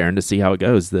next year, Darren, to see how it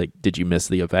goes. Did you miss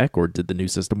the Avec, or did the new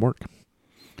system work?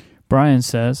 Brian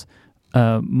says,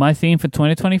 my theme for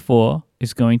 2024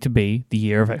 is going to be the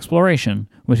year of exploration,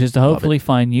 which is to hopefully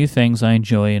find new things I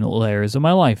enjoy in all areas of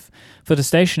my life. For the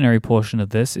stationery portion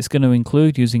of this, it's going to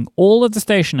include using all of the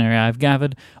stationery I've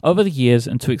gathered over the years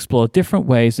and to explore different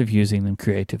ways of using them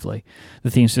creatively. The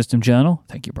theme system journal,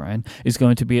 thank you, Brian, is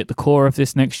going to be at the core of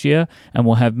this next year, and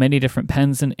will have many different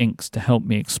pens and inks to help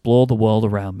me explore the world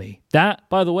around me. That,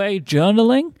 by the way,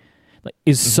 journaling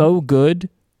is so good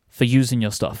for using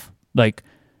your stuff. Like,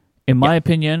 in my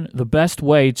opinion, the best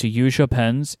way to use your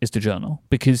pens is to journal,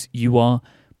 because you are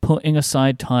putting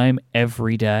aside time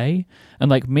every day.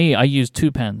 And like me, I use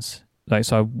 2 pens. Like,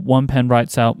 so one pen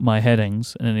writes out my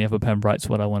headings, and then the other pen writes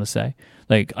what I want to say.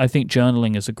 Like, I think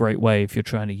journaling is a great way if you're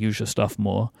trying to use your stuff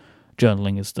more.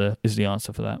 Journaling is the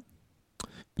answer for that.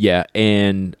 Yeah,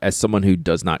 and as someone who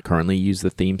does not currently use the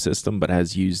theme system, but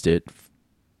has used it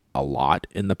a lot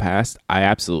in the past, I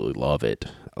absolutely love it.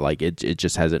 Like, it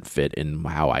just hasn't fit in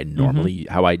how I normally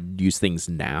how I use things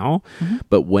now.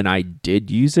 But when I did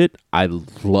use it, I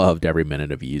loved every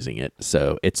minute of using it.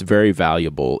 So it's very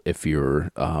valuable if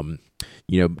you're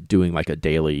doing like a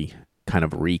daily kind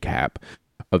of recap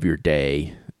of your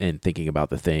day and thinking about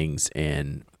the things,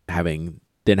 and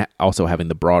also having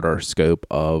the broader scope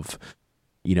of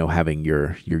having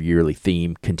your yearly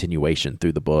theme continuation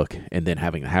through the book, and then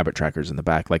having the habit trackers in the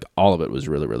back. Like, all of it was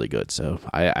really, really good. So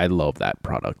I love that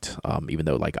product, even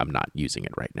though like I'm not using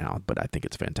it right now, but I think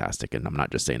it's fantastic. And I'm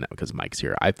not just saying that because Mike's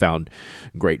here. I found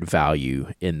great value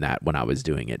in that when I was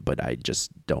doing it, but I just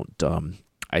don't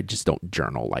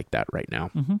journal like that right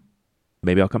now.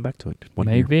 Maybe I'll come back to it one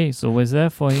Maybe year. It's always there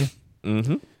for you.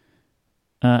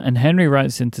 And Henry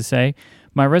writes in to say,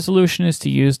 my resolution is to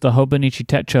use the Hobonichi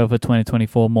Techo for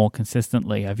 2024 more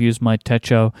consistently. I've used my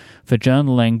Techo for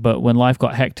journaling, but when life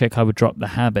got hectic, I would drop the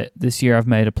habit. This year, I've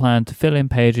made a plan to fill in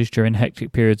pages during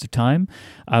hectic periods of time.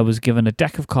 I was given a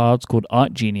deck of cards called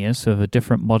Art Genius with a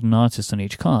different modern artist on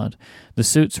each card. The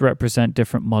suits represent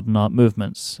different modern art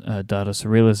movements, Dada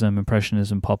Surrealism,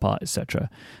 Impressionism, Pop Art, etc.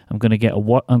 I'm going to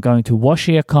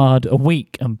washi a card a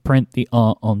week and print the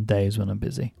art on days when I'm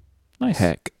busy. Nice.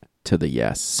 Heck to the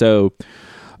yes. So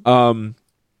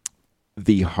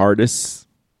the hardest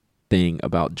thing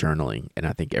about journaling, and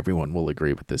I think everyone will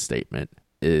agree with this statement,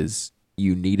 is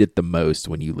you need it the most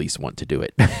when you least want to do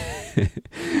it.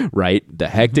 Right? The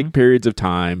hectic periods of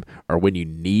time are when you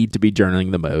need to be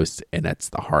journaling the most, and that's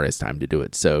the hardest time to do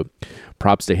it. So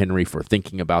props to Henry for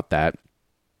thinking about that.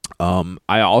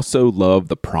 I also love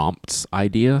the prompts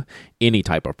idea, any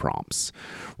type of prompts,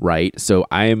 right? So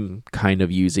I'm kind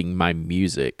of using my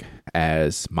music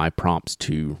as my prompts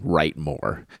to write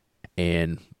more.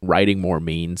 And writing more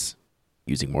means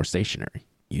using more stationery,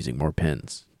 using more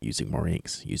pens, using more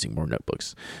inks, using more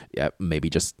notebooks. Yeah, maybe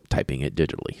just typing it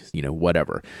digitally,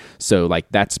 whatever. So like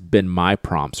that's been my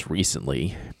prompts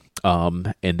recently.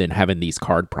 And then having these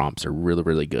card prompts are really,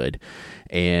 really good.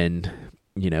 And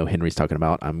Henry's talking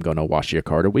about, I'm going to wash your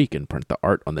card a week and print the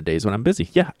art on the days when I'm busy.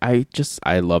 Yeah, I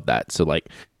love that. So like,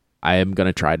 I am going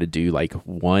to try to do like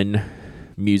one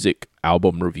music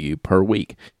album review per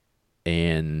week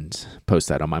and post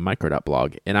that on my Microdot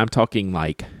blog. And I'm talking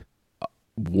like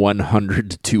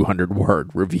 100 to 200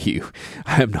 word review.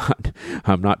 I'm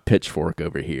not Pitchfork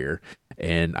over here.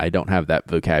 And I don't have that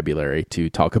vocabulary to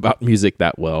talk about music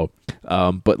that well.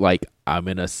 But like, I'm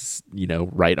going to,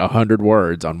 write 100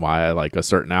 words on why I like a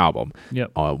certain album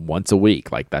once a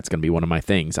week. Like, that's going to be one of my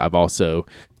things. I've also,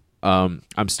 I'm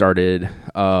started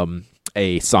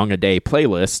a song a day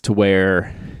playlist to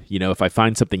where, if I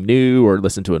find something new or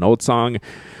listen to an old song,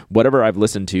 whatever I've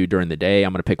listened to during the day,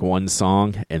 I'm going to pick one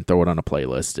song and throw it on a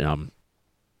playlist.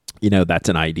 that's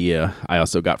an idea I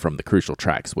also got from the Crucial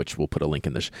Tracks, which we'll put a link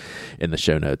in the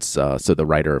show notes. So the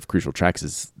writer of Crucial Tracks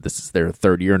this is their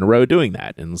third year in a row doing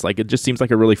that, and it just seems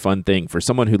like a really fun thing for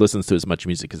someone who listens to as much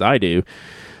music as I do.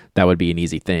 That would be an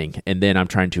easy thing. And then I'm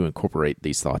trying to incorporate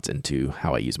these thoughts into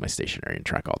how I use my stationery and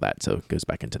track all that. So it goes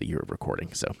back into the year of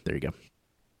recording. So there you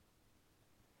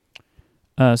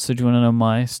go. So do you want to know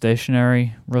my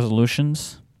stationery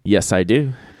resolutions? Yes, I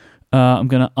do. I'm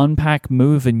going to unpack,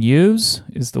 move, and use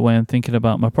is the way I'm thinking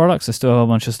about my products. I still have a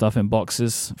bunch of stuff in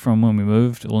boxes from when we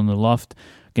moved, all in the loft.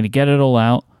 I'm going to get it all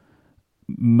out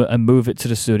and move it to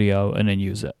the studio and then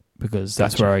use it because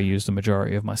that's where I use the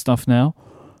majority of my stuff now.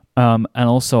 And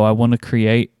also I want to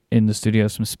create in the studio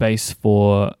some space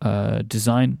for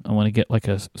design. I want to get like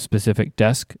a specific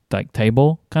desk, like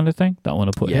table kind of thing that I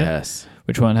want to put here,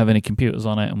 which won't have any computers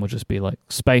on it and will just be like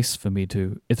space for me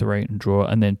to iterate and draw,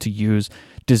 and then to use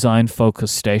design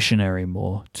focused stationery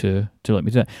more to let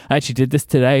me do it. I actually did this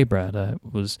today, Brad. I'm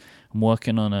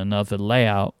working on another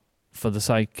layout for the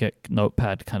Sidekick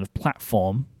Notepad kind of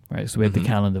platform, right? So we have the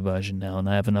calendar version now, and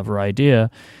I have another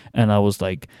idea, and I was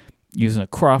like using a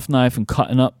craft knife and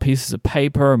cutting up pieces of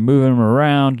paper and moving them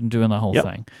around and doing the whole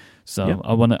thing. So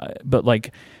I want to, but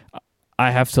like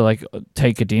I have to like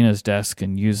take Adina's desk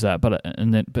and use that, but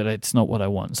it's not what I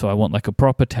want. So I want like a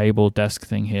proper table desk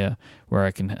thing here where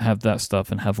I can have that stuff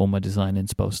and have all my design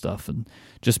inspo stuff and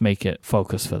just make it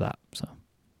focus for that. So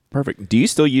perfect. Do you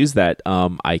still use that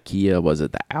IKEA, was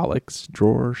it the Alex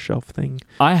drawer shelf thing?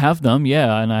 I have them,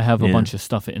 and I have a bunch of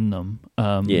stuff in them.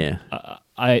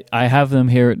 I have them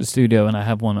here at the studio, and I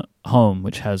have one at home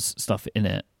which has stuff in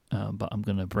it, but I'm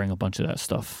going to bring a bunch of that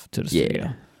stuff to the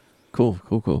studio. Cool.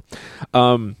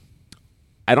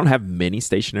 I don't have many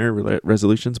stationary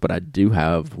resolutions, but I do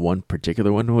have one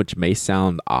particular one which may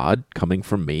sound odd coming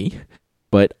from me,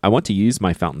 but I want to use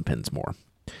my fountain pens more.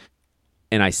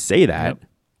 And I say that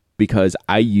because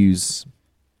I use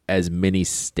as many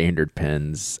standard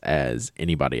pens as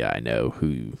anybody I know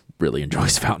who really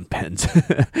enjoys fountain pens.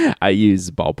 I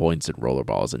use ballpoints and roller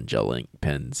balls and gel ink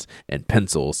pens and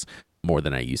pencils more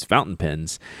than I use fountain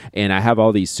pens. And I have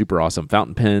all these super awesome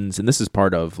fountain pens. And this is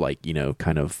part of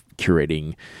kind of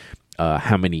curating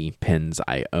how many pens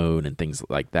I own and things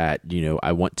like that.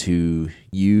 I want to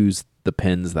use the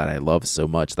pens that I love so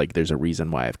much. Like there's a reason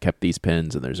why I've kept these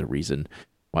pens, and there's a reason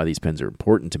why these pens are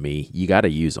important to me. You got to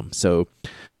use them. So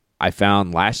I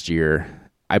found last year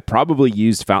I probably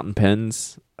used fountain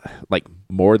pens like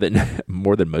more than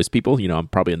most people. I'm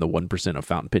probably in the 1% of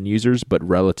fountain pen users, but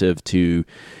relative to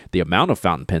the amount of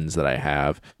fountain pens that I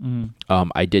have,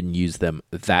 I didn't use them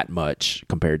that much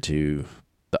compared to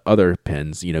the other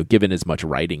pens. Given as much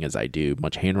writing as I do,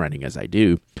 much handwriting as I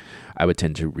do, I would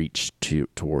tend to reach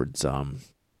towards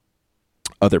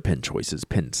other pen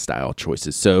style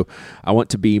choices. So I want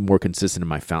to be more consistent in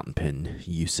my fountain pen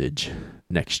usage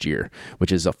next year,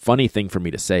 which is a funny thing for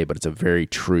me to say, but it's a very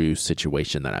true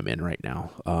situation that I'm in right now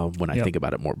when I think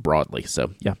about it more broadly.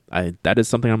 So that is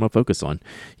something I'm going to focus on,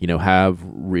 have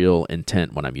real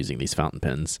intent when I'm using these fountain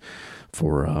pens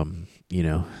for,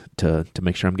 to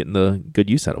make sure I'm getting the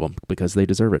good use out of them because they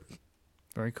deserve it.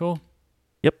 Very cool.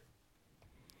 Yep.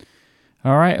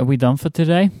 All right. Are we done for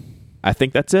today? I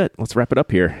think that's it. Let's wrap it up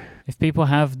here. If people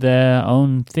have their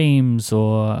own themes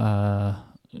or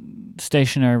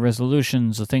stationary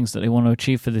resolutions or things that they want to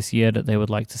achieve for this year that they would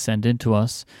like to send in to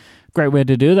us, great way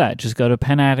to do that. Just go to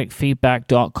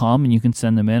penaddictfeedback.com and you can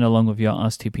send them in along with your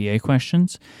Ask TPA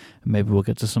questions. And maybe we'll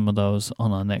get to some of those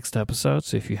on our next episode.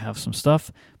 So if you have some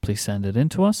stuff, please send it in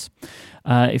to us.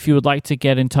 If you would like to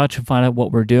get in touch and find out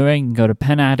what we're doing, go to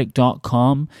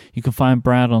penaddict.com. You can find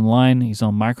Brad online. He's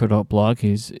on micro.blog.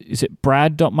 Is it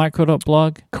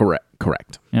brad.micro.blog?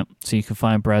 Correct. Yep. So you can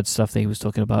find Brad's stuff that he was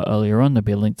talking about earlier on. There'll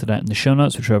be a link to that in the show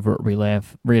notes, which are over at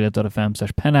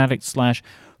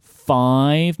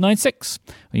relay.fm/penaddict/596.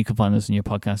 You can find those in your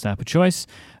podcast app of choice.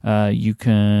 You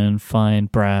can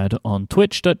find Brad on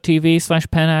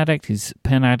twitch.tv/penaddict. He's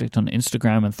penaddict on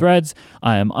Instagram and Threads.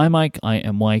 I am iMike,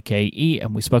 IMYKE,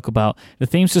 and we spoke about the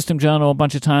Theme System Journal a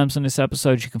bunch of times in this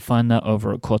episode. You can find that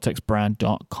over at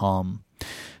cortexbrand.com.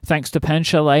 Thanks to Pen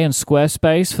Chalet and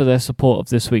Squarespace for their support of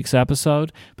this week's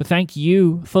episode. But thank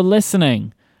you for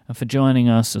listening and for joining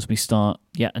us as we start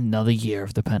yet another year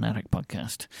of the Pen Addict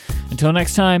podcast. Until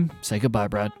next time, say goodbye,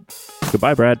 Brad.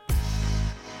 Goodbye, Brad.